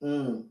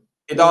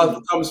 It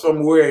all comes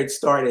from where it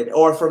started,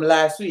 or from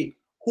last week.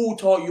 Who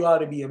taught you how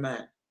to be a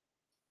man?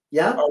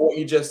 Yeah. Or what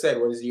you just said,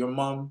 was it your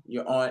mom,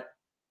 your aunt,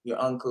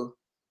 your uncle,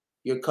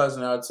 your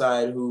cousin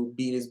outside who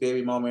beat his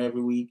baby mama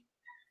every week,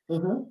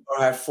 or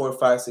have 4,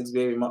 5, 6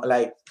 baby mama?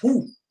 Like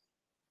who?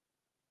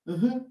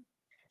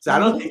 So I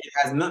don't think it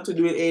has nothing to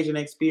do with age and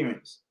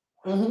experience.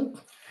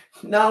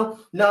 Now,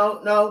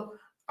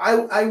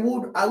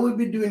 I would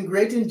be doing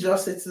great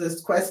injustice to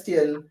this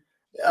question,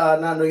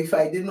 Nando, if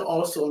I didn't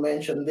also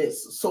mention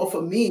this. So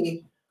for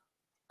me,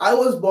 I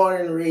was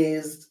born and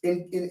raised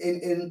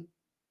in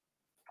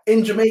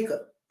Jamaica.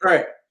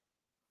 Right.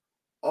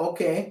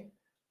 Okay.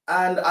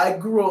 And I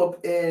grew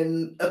up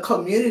in a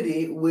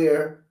community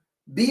where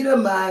being a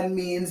man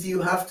means you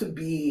have to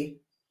be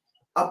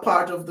a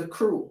part of the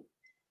crew.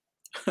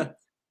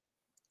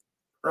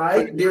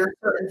 Right? There are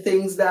certain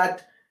things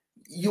that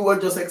you are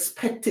just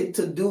expected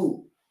to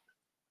do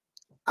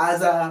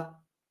as a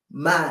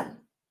man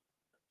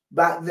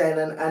back then.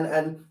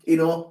 And you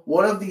know,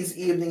 one of these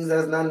evenings,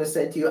 as Nando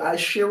said to you, I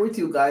share with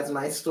you guys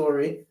my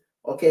story.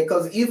 Okay,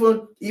 because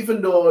even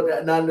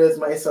though Nando is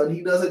my son,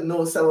 he doesn't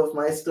know some of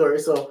my story.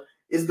 So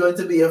it's going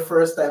to be a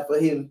first time for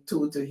him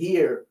to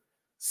hear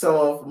some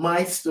of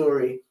my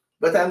story.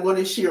 But I'm going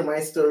to share my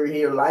story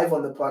here live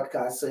on the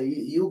podcast. So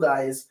you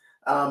guys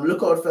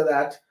look out for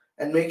that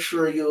and make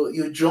sure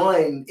you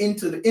join in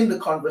the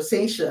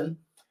conversation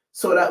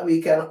so that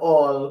we can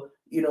all,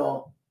 you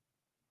know,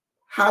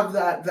 have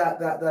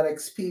that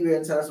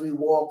experience as we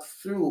walk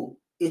through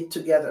it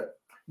together.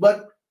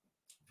 But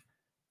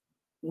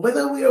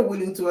whether we are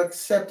willing to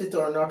accept it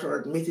or not, or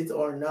admit it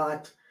or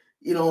not,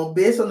 you know,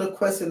 based on the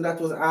question that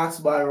was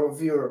asked by our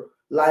viewer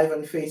live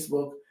on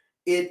Facebook,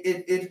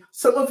 it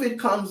some of it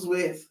comes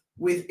with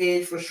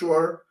age for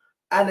sure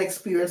and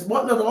experience,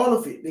 but not all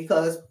of it,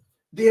 because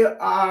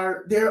there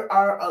are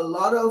a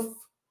lot of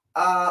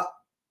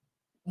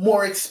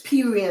more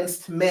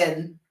experienced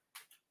men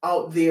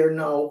out there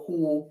now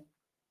who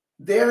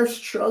they're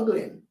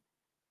struggling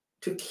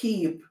to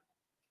keep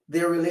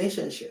their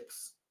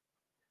relationships.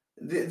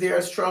 They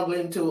are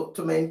struggling to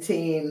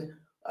maintain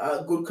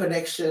good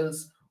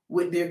connections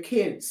with their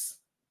kids,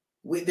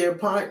 with their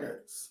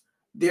partners.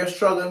 They're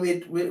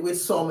struggling with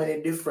so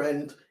many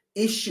different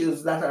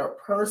issues that are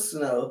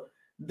personal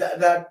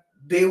that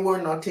they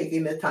were not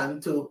taking the time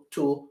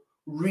to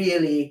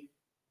really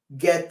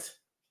get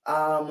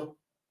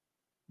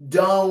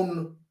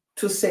down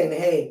to saying,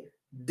 hey,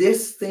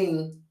 this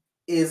thing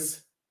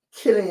is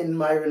killing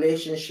my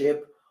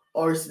relationship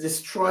or it's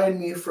destroying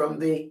me from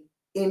the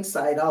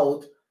inside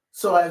out.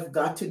 So I've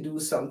got to do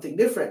something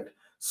different.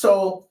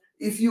 So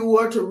if you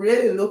were to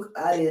really look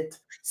at it,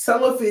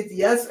 some of it,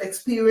 yes,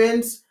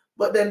 experience,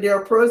 but then there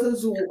are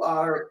persons who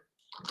are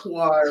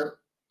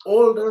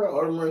older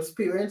or more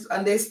experienced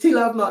and they still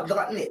have not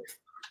gotten it.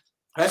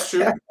 That's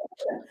true.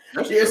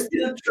 They're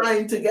still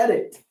trying to get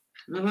it.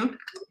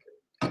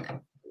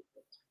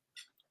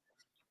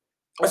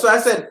 So I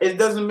said it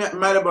doesn't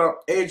matter about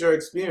age or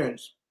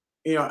experience.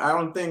 You know, I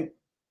don't think it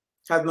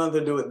has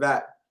nothing to do with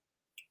that.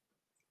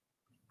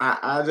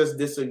 I just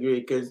disagree,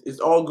 because it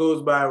all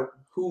goes by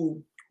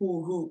who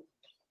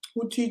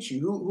teach you,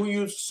 who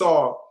you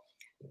saw.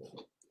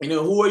 You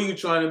know, who are you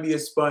trying to be a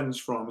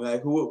sponge from?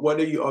 Like who are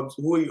you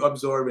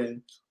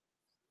absorbing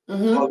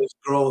all this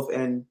growth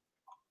and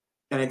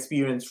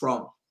experience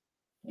from?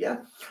 Yeah,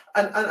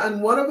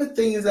 and one of the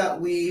things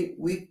that we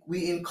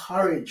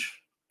encourage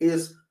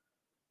is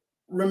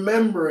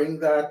remembering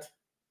that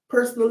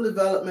personal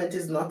development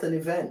is not an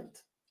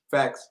event.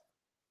 Facts.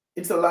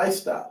 It's a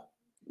lifestyle.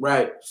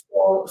 Right.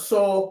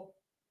 So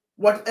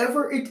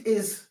whatever it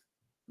is,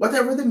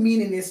 whatever the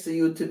meaning is to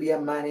you to be a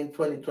man in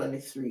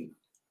 2023,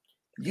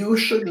 you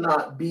should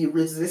not be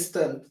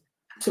resistant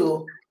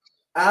to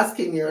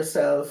asking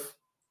yourself,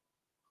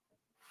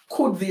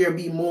 could there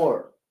be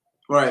more?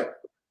 Right.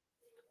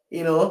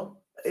 You know,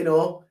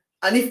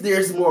 and if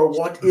there's more,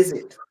 what is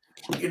it?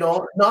 You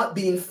know, not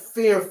being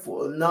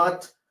fearful,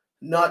 not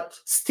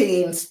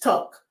staying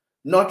stuck,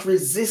 not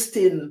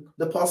resisting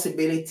the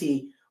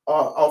possibility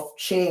of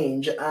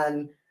change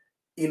and,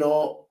 you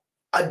know,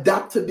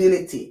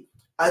 adaptability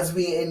as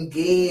we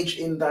engage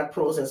in that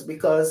process.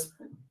 Because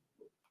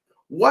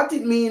what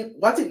it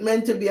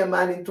meant to be a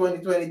man in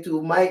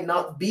 2022 might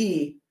not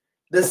be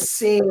the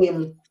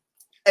same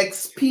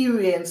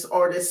experience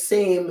or the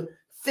same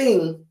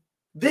thing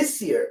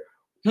this year.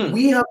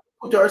 We have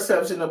put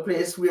ourselves in a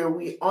place where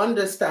we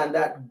understand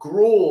that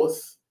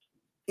growth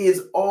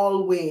is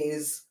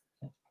always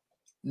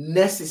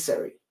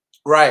necessary.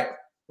 Right.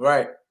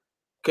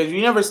 Because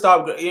you never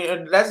stop.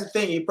 That's the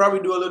thing. You probably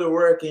do a little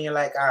work and you're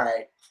like, all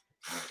right,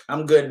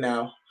 I'm good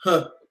now.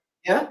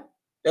 Yeah.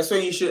 That's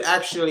when you should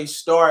actually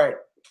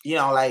start,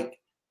 like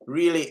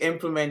really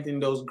implementing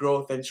those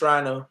growth and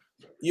trying to,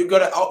 you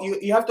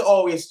have to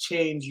always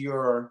change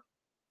your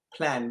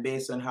plan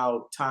based on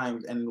how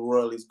time and the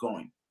world is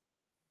going.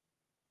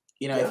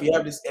 If you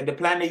have the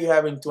plan that you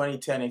have in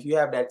 2010, if you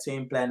have that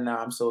same plan now,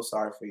 I'm so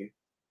sorry for you.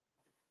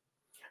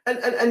 And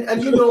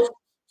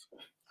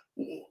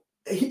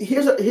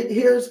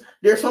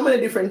there's so many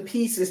different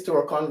pieces to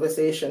our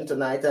conversation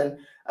tonight. And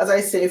as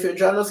I say, if you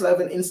join us live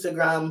on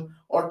Instagram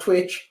or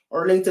Twitch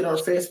or LinkedIn or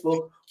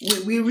Facebook,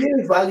 we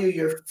really value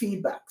your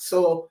feedback.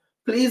 So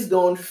please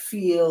don't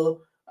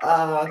feel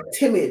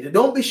timid.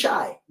 Don't be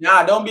shy.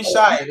 Nah, don't be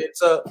shy.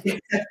 It's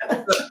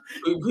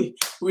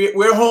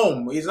we're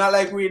home. It's not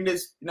like we're in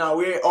this. No,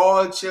 we're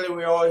all chilling.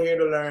 We're all here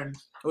to learn.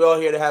 We're all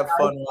here to have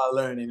fun while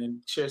learning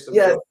and share some.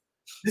 Yes,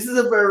 this is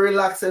a very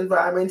relaxed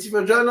environment. If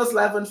you're joining us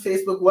live on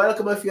Facebook,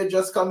 welcome. If you're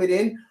just coming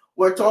in,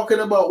 we're talking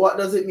about what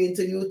does it mean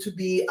to you to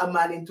be a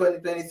man in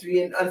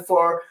 2023, and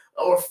for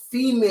our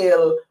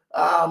female,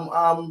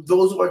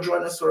 those who are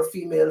joining us who are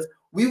females,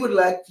 we would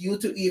like you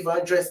to even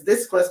address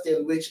this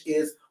question, which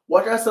is,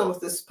 what are some of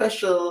the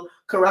special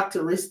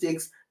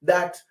characteristics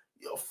that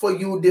for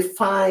you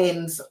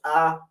defines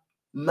a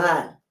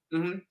man?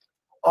 Mm-hmm.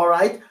 All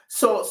right.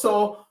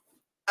 So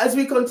as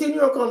we continue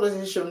our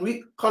conversation,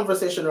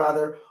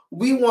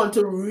 we want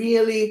to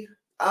really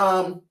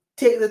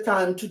take the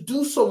time to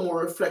do some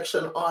more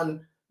reflection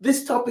on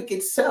this topic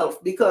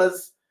itself,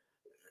 because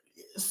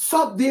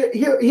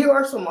here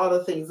are some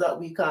other things that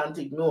we can't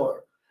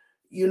ignore.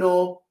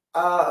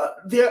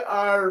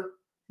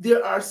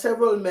 There are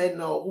several men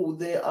now who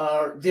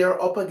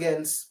they're up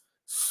against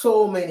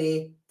so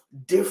many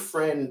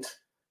different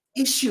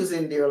issues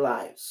in their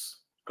lives.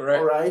 Correct.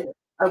 All right.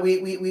 And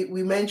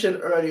we mentioned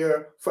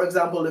earlier, for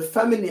example, the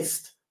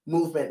feminist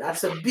movement.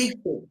 That's a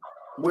big thing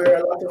where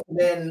a lot of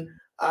men,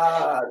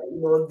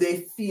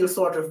 they feel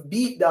sort of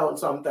beat down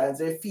sometimes.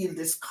 They feel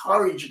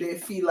discouraged. They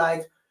feel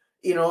like,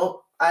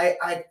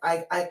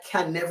 I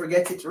can never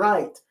get it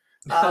right.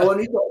 When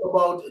we talk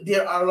about,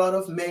 there are a lot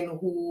of men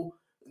who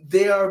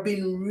they are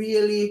being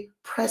really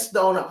pressed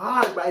down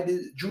hard by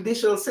the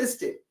judicial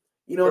system.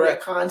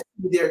 Correct. They can't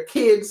see their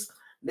kids.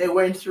 They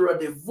went through a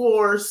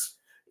divorce.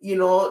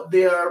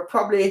 They are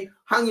probably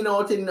hanging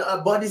out in a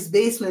buddy's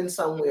basement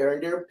somewhere,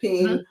 and they're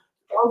paying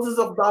thousands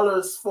of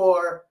dollars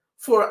for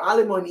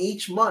alimony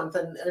each month,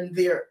 and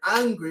they're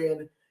angry,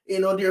 and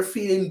they're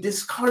feeling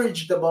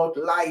discouraged about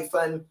life,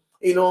 and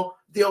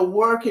they're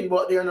working,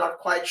 but they're not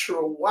quite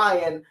sure why,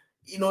 and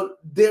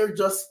they're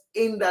just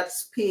in that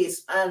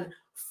space. And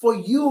for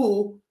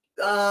you,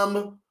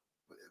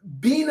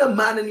 being a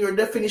man and your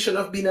definition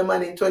of being a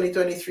man in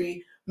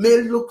 2023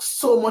 may look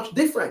so much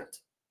different.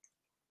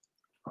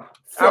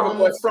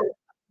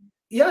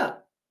 Yeah.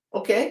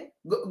 Okay.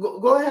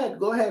 Go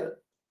ahead.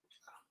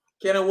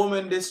 Can a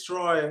woman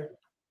destroy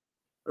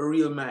a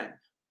real man?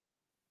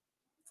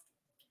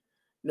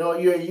 No,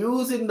 you're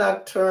using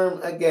that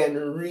term again,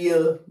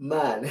 real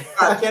man.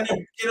 Can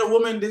a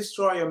woman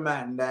destroy a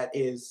man that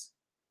is?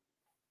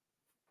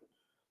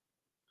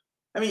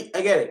 I mean,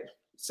 I get it.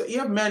 So you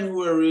have men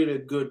who are really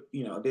good,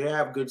 they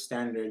have good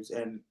standards,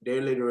 and they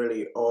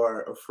literally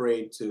are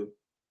afraid to,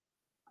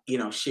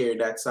 share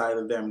that side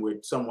of them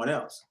with someone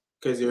else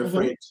because they're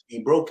afraid to be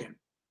broken.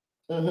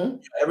 Mm-hmm.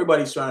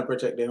 Everybody's trying to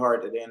protect their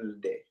heart at the end of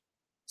the day.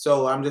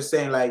 So I'm just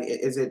saying, like,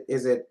 is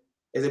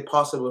it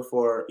possible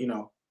for,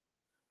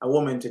 a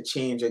woman to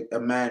change a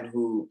man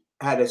who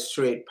had a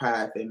straight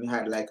path and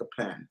had like a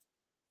plan?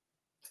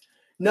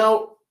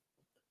 Now,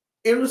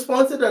 in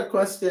response to that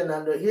question,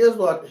 Andrew, here's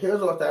what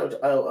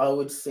I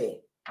would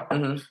say.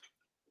 Mm-hmm.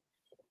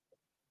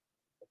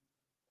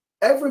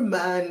 Every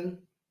man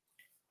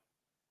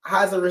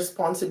has a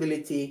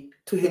responsibility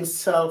to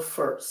himself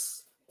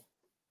first.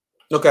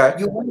 Okay.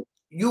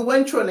 You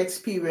went through an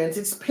experience.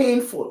 It's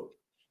painful.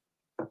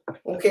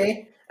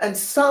 Okay. And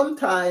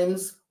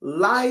sometimes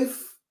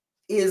life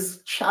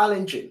is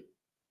challenging.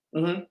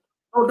 Mm-hmm.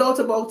 No doubt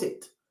about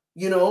it.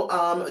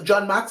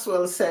 John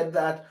Maxwell said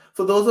that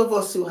for those of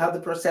us who have the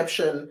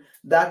perception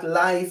that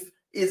life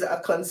is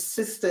a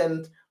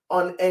consistent,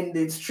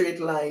 unending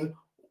straight line,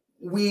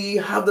 we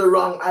have the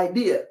wrong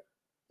idea.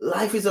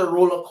 Life is a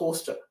roller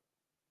coaster.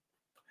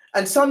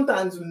 And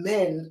sometimes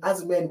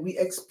as men, we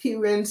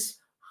experience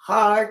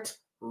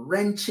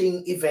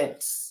heart-wrenching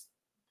events.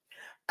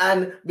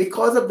 And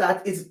because of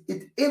that,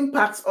 it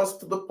impacts us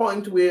to the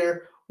point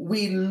where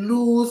we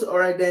lose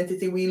our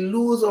identity, we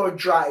lose our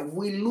drive,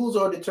 we lose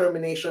our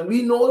determination.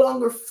 We no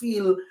longer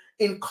feel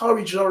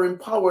encouraged or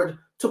empowered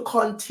to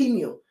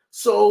continue.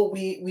 So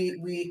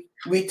we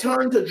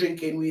turn to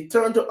drinking, we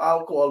turn to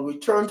alcohol, we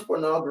turn to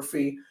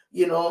pornography,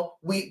 you know,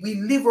 we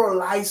live our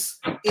lives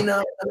in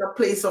a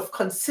place of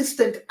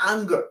consistent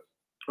anger.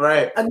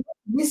 Right. And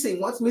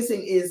what's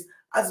missing is,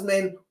 as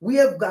men, we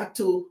have got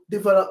to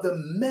develop the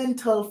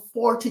mental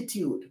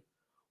fortitude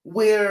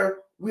where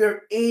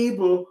we're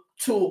able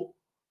to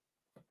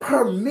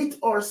permit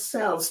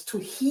ourselves to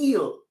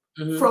heal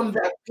from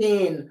that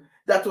pain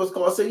that was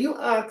caused. So you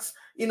ask,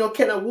 you know,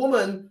 can a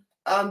woman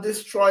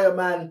destroy a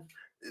man?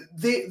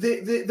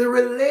 The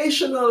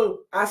relational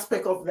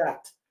aspect of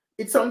that,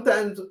 it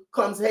sometimes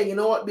comes, hey, you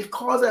know what,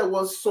 because I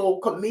was so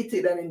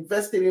committed and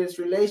invested in this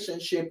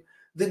relationship,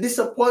 the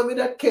disappointment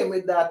that came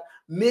with that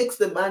makes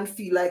the man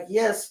feel like,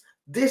 yes,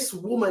 this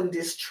woman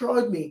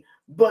destroyed me.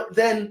 But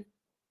then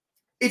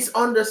it's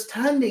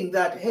understanding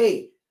that,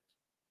 hey,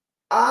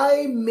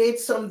 I made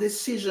some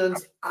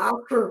decisions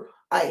after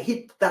I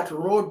hit that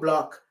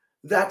roadblock,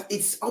 that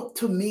it's up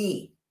to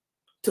me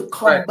to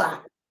come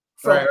back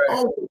from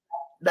out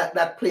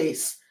that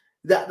place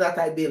that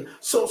I built.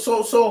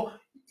 So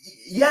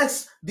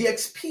yes, the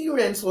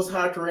experience was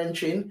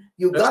heart-wrenching.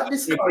 You got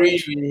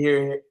discouraged.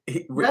 Agreeing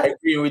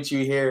with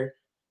you here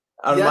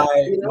on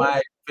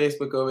my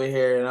Facebook over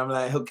here, and I'm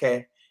like,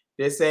 okay,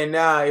 they're saying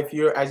now, if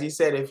you're, as you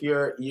said,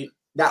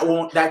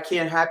 that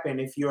can't happen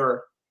if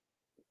you're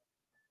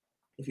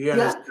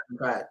understand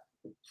that.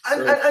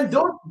 And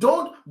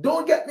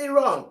don't get me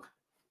wrong.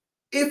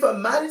 If a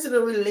man is in a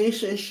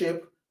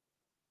relationship,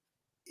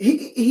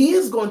 he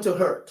is going to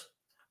hurt,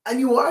 and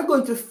you are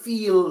going to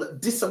feel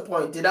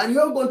disappointed, and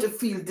you're going to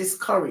feel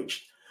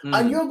discouraged,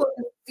 and you're going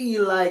to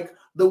feel like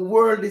the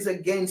world is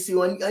against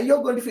you, and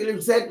you're going to feel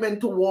resentment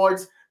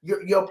towards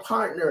your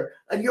partner,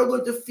 and you're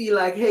going to feel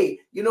like, hey,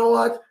 you know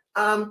what?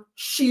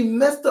 She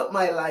messed up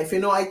my life. You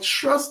know, I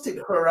trusted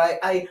her.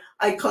 I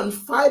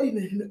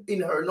confided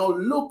in her. Now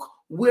look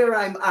where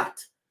I'm at.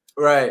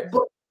 Right.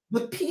 But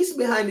the piece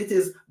behind it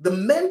is the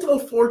mental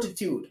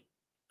fortitude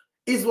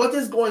is what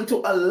is going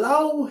to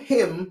allow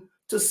him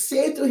to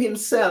say to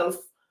himself,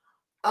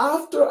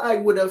 after I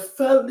would have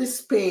felt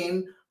this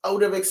pain, I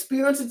would have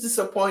experienced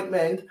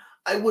disappointment,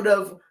 I would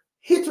have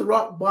hit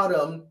rock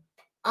bottom,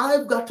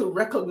 I've got to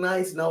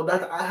recognize now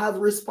that I have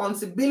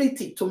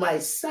responsibility to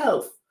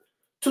myself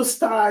to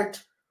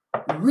start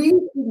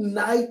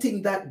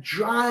reigniting that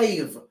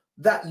drive,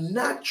 that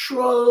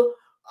natural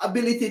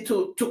ability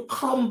to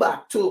come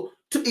back, to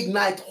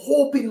ignite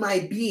hope in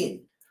my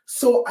being,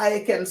 so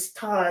I can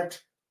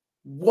start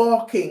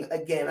walking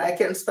again. I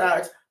can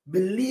start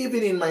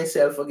believing in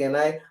myself again.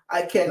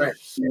 I can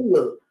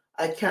heal.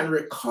 I can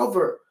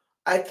recover.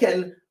 I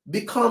can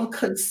become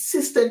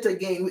consistent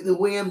again with the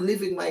way I'm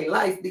living my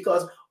life,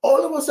 because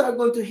all of us are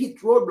going to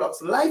hit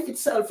roadblocks. Life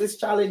itself is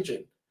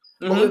challenging,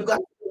 but we've got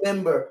to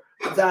remember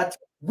that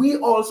we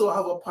also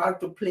have a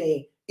part to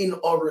play in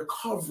our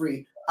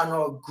recovery and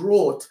our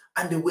growth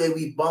and the way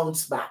we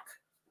bounce back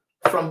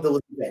from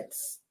those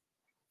events.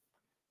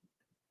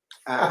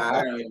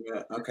 I don't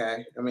even,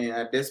 okay. I mean,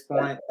 at this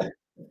point,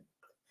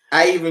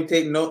 I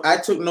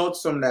took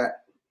notes from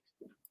that.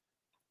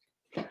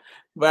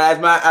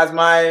 But as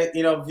my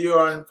viewer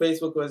on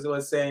Facebook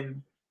was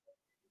saying,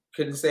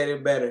 couldn't say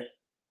it better.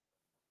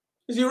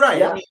 Because you're right.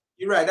 Yeah. I mean,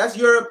 you're right. That's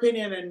your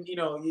opinion, and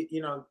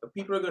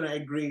people are gonna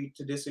agree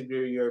to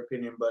disagree with your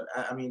opinion. But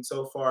I mean,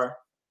 so far,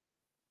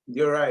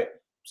 you're right.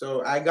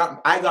 So I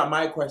got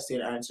my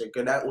question answered,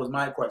 because that was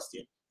my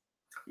question.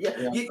 Yeah,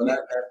 so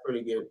that's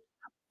pretty good.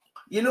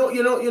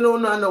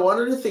 Nana, one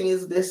of the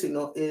things is this,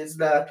 is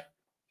that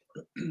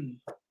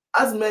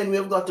as men,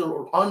 we've got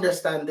to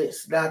understand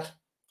this, that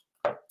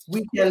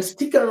we can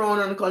stick around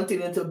and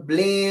continue to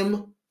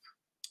blame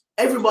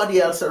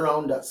everybody else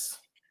around us,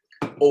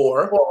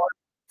 or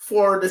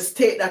for the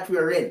state that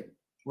we're in.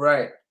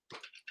 Right.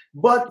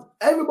 But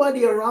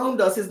everybody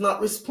around us is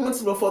not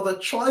responsible for the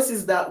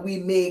choices that we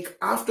make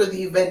after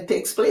the event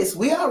takes place.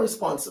 We are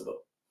responsible.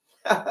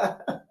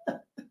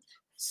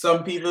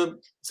 Some people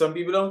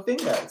don't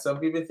think that. Some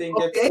people think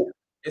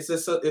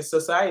it's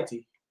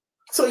society.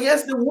 So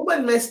yes, the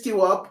woman messed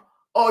you up,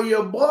 or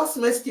your boss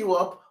messed you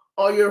up,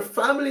 or your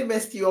family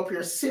messed you up,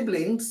 your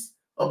siblings,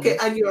 okay,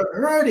 and you're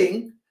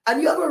hurting,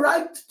 and you have a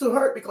right to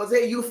hurt because,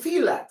 hey, you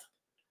feel that.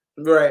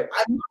 Right.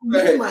 I'm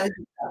not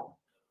minimizing that.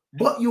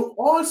 But you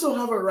also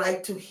have a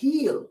right to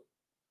heal.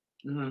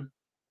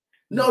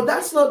 No,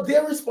 that's not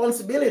their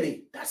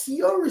responsibility. That's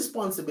your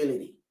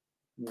responsibility.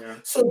 Yeah.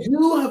 So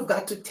you have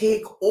got to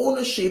take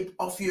ownership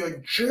of your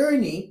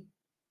journey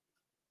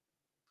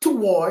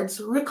towards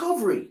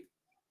recovery.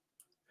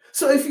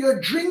 So if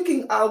you're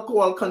drinking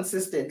alcohol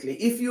consistently,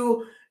 if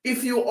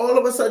you all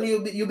of a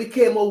sudden you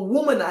became a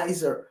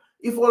womanizer,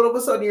 if all of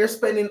a sudden you're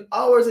spending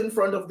hours in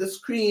front of the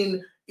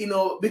screen,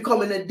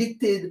 becoming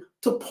addicted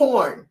to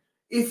porn,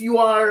 if you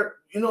are,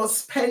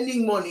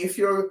 spending money, if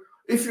you're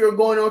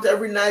going out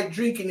every night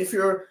drinking, if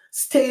you're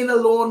staying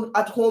alone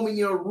at home in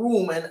your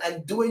room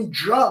and doing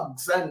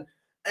drugs and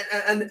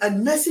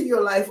messing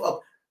your life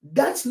up,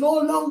 that's no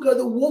longer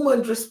the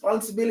woman's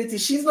responsibility.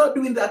 She's not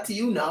doing that to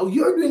you now.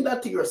 You're doing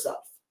that to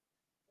yourself.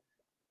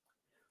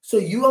 So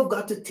you have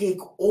got to take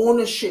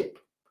ownership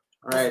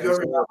of your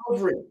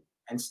recovery.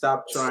 And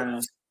stop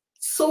trying to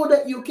so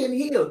that you can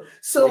heal.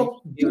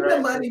 So being a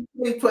man in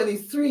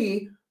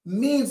 2023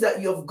 means that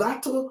you've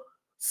got to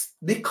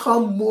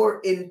become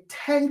more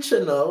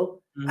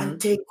intentional and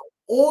take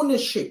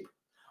ownership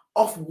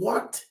of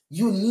what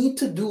you need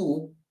to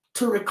do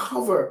to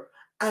recover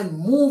and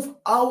move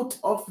out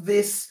of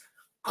this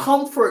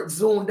comfort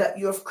zone that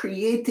you have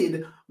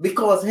created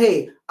because,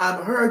 hey,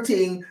 I'm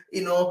hurting,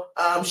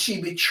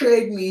 she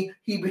betrayed me,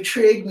 he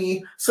betrayed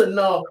me, so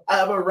now I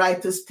have a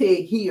right to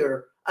stay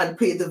here and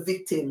pay the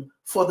victim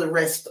for the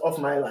rest of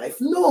my life.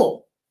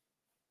 No,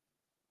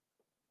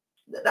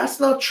 that's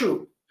not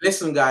true.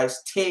 Listen,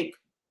 guys, take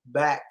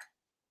back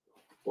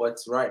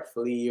what's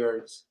rightfully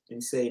yours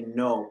and say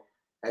no.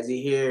 As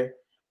you hear,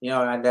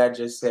 my dad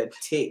just said,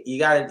 you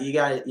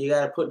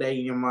gotta put that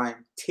in your mind.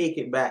 Take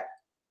it back.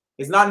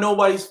 It's not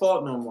nobody's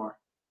fault no more.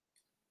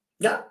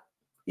 Yeah.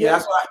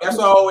 That's what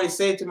I always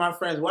say to my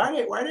friends. Why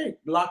are they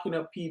locking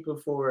up people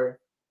for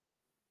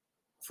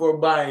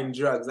buying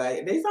drugs?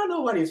 Like, it's not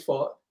nobody's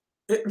fault.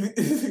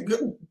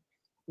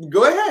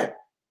 Go ahead.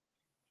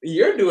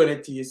 You're doing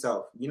it to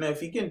yourself.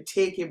 If you can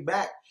take it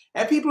back.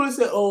 And people will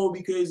say, oh,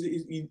 because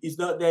it's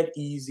not that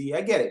easy.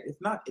 I get it.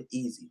 It's not that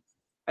easy.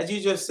 As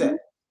you just said,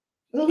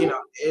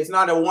 it's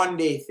not a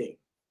one-day thing.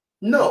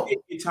 No. You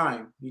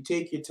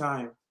take your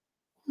time.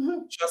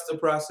 Trust the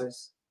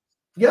process.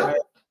 Yeah.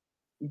 Right?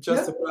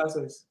 Trust the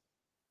process.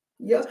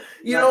 Yeah.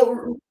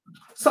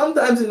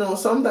 Sometimes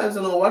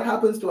what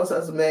happens to us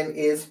as men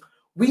is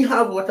we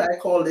have what I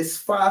call this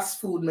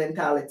fast food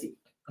mentality.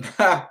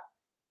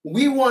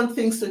 We want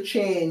things to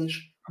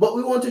change, but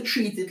we want to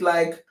treat it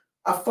like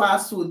a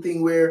fast food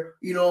thing where,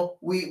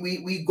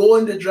 we go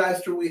in the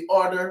drive-thru, we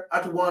order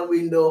at one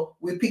window,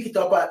 we pick it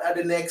up at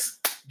the next,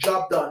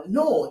 job done.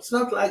 No, it's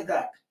not like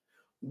that.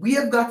 We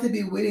have got to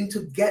be willing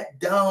to get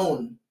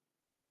down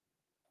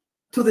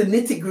to the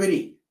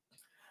nitty-gritty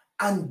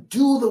and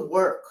do the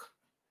work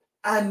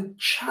and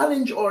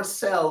challenge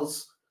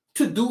ourselves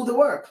to do the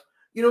work.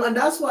 And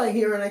that's why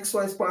here in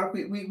XY Spark,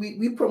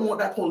 we promote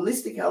that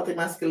holistic healthy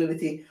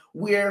masculinity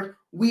where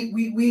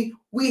we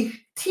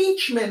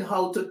teach men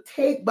how to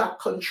take back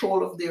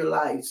control of their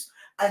lives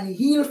and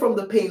heal from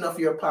the pain of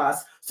your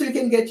past so you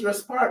can get your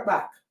spark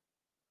back.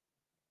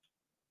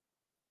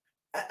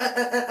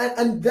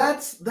 And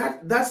that's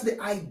the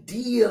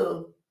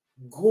ideal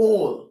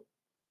goal.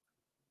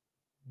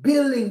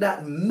 Building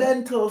that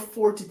mental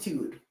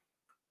fortitude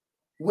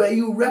where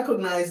you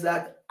recognize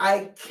that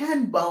I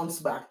can bounce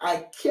back,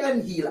 I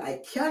can heal,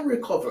 I can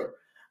recover,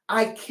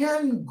 I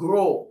can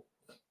grow.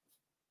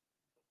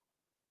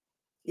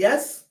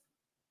 Yes?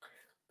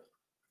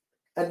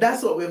 And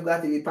that's what we've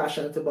got to be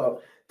passionate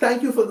about.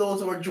 Thank you for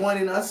those who are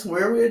joining us.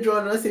 Wherever you're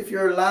joining us, if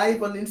you're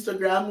live on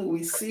Instagram,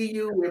 we see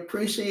you, we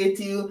appreciate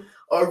you.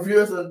 Our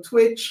viewers on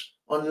Twitch,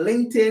 on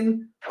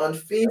LinkedIn, on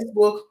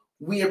Facebook,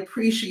 we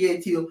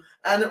appreciate you.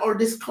 And our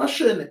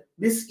discussion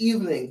this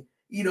evening,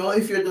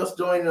 if you're just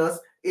joining us,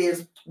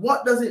 is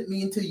what does it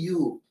mean to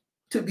you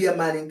to be a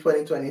man in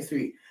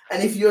 2023?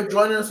 And if you're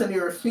joining us and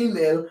you're a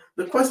female,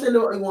 the question that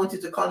I want you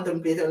to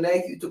contemplate and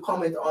like you to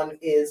comment on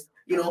is,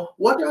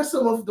 what are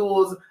some of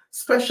those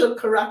special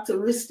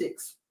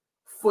characteristics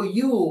for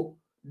you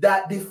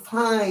that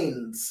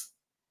defines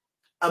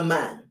a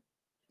man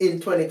in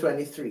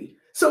 2023?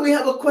 So we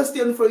have a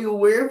question for you,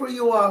 wherever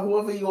you are,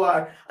 whoever you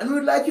are, and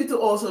we'd like you to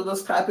also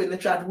just type in the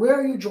chat, where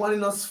are you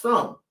joining us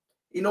from?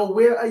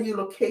 Where are you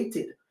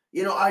located?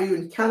 Are you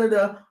in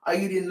Canada? Are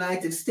you in the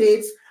United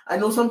States? I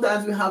know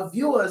sometimes we have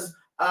viewers,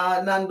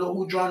 Nando,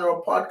 who join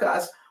our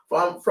podcast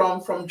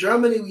from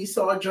Germany. We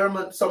saw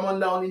someone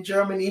down in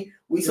Germany.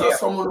 We saw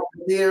someone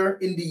over there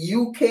in the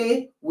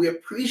UK. We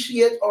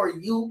appreciate our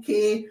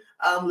UK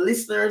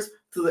listeners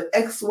to the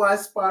XY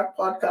Spark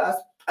podcast.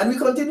 And we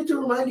continue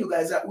to remind you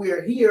guys that we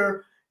are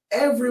here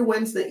every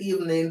Wednesday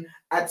evening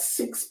at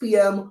 6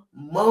 p.m.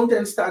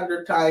 Mountain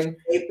Standard Time,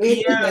 8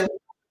 p.m.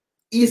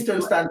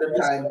 Eastern Standard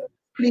Time.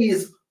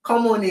 Please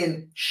come on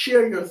in,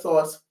 share your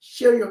thoughts,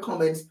 share your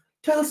comments,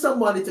 tell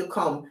somebody to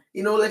come.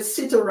 Let's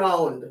sit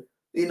around,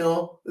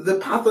 the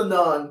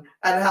Parthenon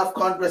and have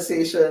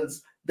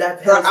conversations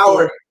that help.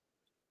 For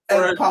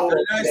a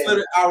nice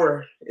little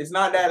hour. It's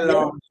not that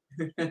long.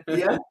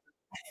 Yeah.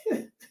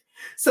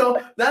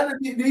 So, do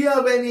you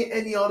have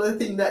any other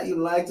thing that you'd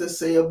like to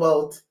say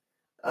about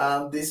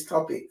this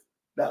topic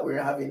that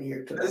we're having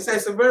here tonight?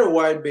 It's a very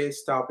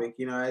wide-based topic.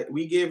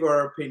 We give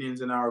our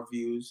opinions and our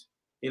views.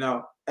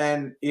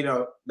 And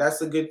that's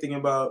the good thing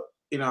about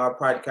our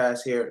podcast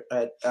here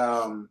at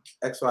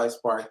XY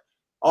Spark.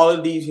 All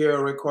of these here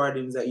are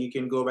recordings that you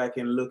can go back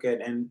and look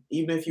at, and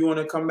even if you want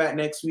to come back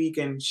next week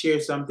and share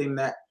something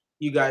that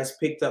you guys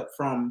picked up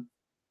from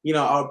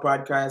our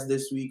podcast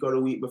this week or the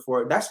week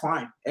before, that's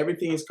fine.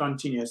 Everything is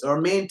continuous.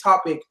 Our main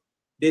topic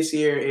this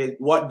year is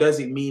what does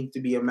it mean to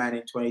be a man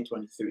in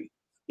 2023.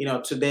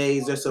 Today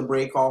is just a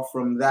break off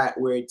from that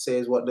where it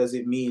says what does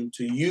it mean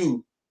to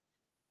you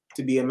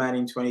to be a man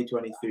in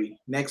 2023.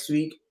 Next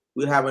week,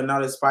 we'll have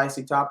another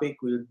spicy topic.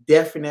 We'll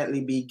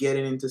definitely be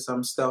getting into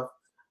some stuff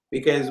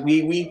because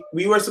we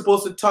were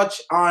supposed to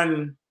touch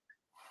on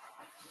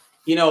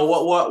you know,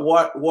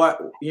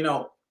 you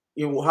know,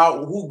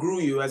 who grew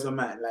you as a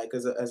man, like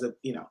as a,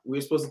 you know,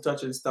 we're supposed to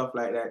touch on stuff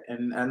like that.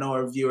 And I know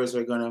our viewers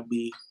are going to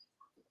be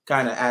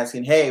kind of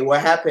asking, hey,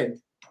 what happened?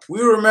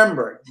 We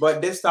remember,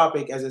 but this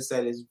topic, as I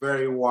said, is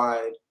very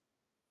wide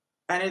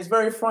and it's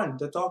very fun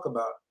to talk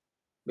about,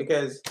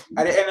 because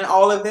at the end of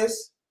all of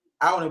this,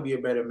 I want to be a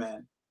better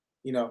man,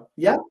 you know.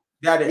 Yeah.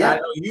 I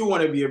know you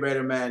want to be a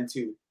better man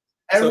too.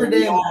 Every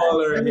day,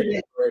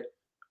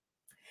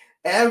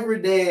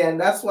 every day. And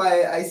that's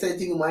why I said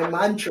to you, my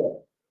mantra,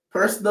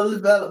 personal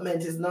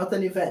development is not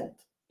an event.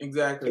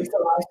 Exactly. It's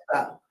a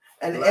lifestyle.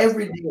 And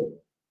every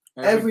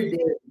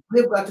day,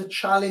 we've got to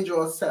challenge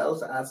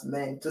ourselves as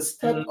men to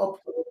step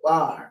up to the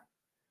bar.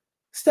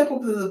 Step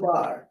up to the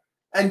bar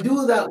and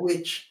do that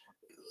which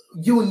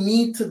you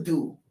need to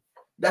do.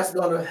 That's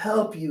going to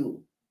help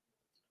you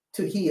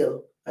to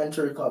heal and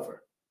to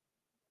recover.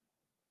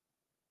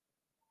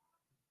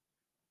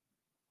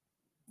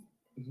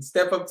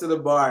 Step up to the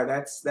bar.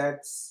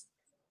 That's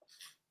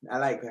I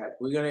like that.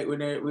 We're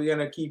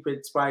gonna keep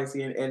it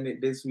spicy and end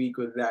it this week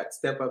with that.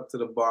 Step up to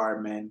the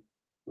bar, man.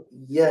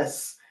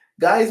 Yes.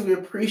 Guys, we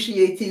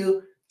appreciate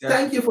you.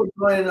 Thank you for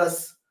joining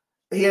us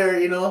here.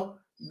 You know,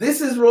 this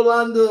is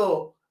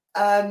Rolando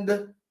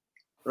and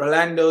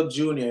Rolando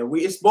Jr.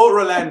 It's both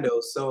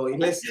Rolando, so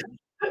listen.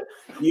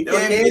 You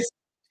can't miss.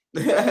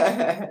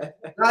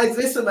 Guys,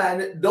 listen,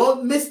 man.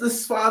 Don't miss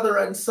this father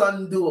and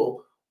son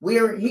duo.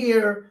 We're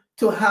here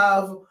to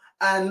have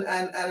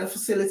and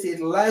facilitate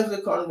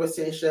lively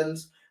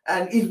conversations,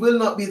 and it will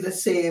not be the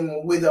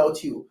same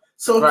without you.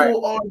 So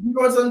to our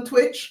viewers on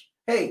Twitch,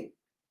 hey,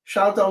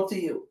 shout out to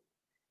you.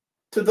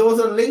 To those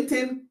on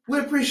LinkedIn, we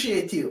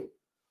appreciate you.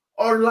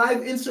 Our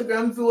live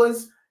Instagram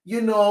viewers, you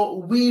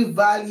know, we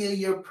value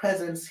your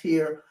presence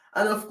here.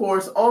 And of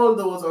course, all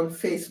those on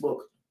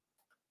Facebook,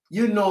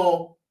 you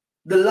know,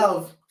 the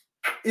love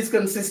is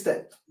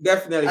consistent.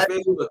 Definitely,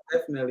 Facebook,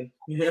 definitely.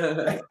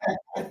 Yeah.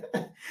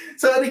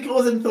 So any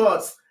closing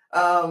thoughts,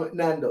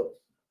 Nando?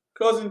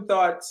 Closing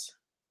thoughts.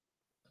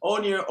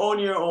 Own your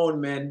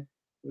own, man.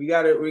 We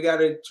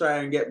gotta try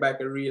and get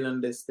back a reel on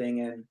this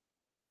thing and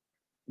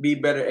be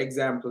better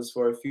examples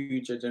for a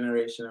future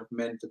generation of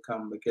men to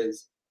come,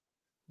 because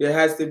there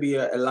has to be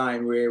a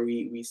line where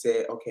we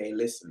say, okay,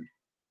 listen,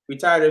 we're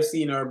tired of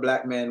seeing our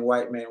black men,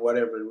 white men,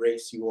 whatever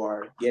race you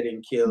are,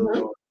 getting killed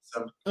or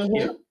something.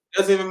 You know, it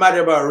doesn't even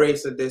matter about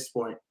race at this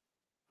point.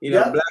 You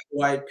know, black,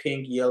 white,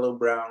 pink, yellow,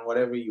 brown,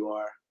 whatever you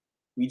are.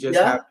 We just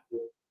have to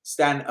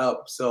stand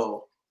up.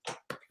 So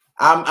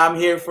I'm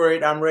here for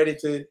it. I'm ready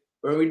to,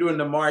 when we're doing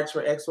the march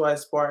for XY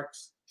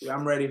Sparks,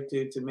 I'm ready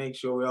to make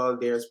sure we're all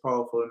there as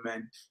powerful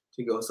men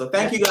to go. So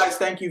thank you guys.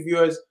 Thank you,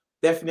 viewers.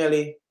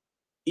 Definitely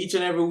each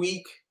and every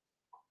week,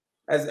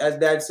 as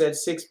Dad said,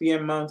 6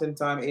 p.m. Mountain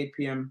Time, 8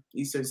 p.m.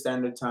 Eastern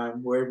Standard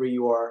Time, wherever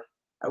you are.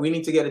 We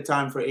need to get a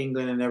time for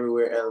England and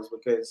everywhere else,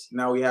 because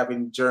now we have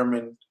in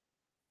German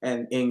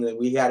and England.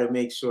 We got to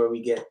make sure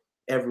we get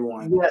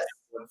everyone. Yes,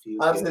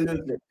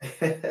 absolutely.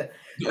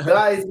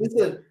 Guys,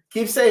 listen,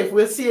 keep safe.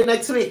 We'll see you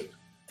next week.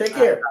 Take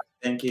care.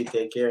 Thank you.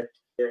 Take care.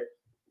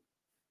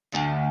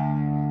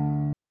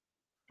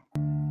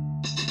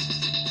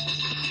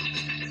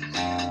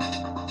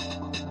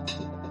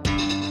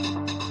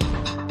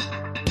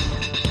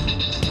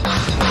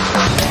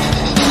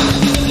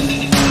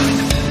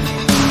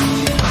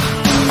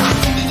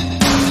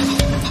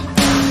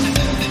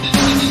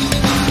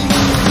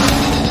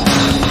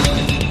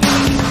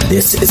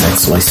 This is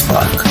XY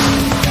Spark,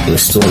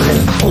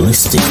 restoring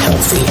holistic,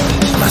 healthy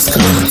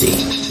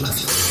masculinity.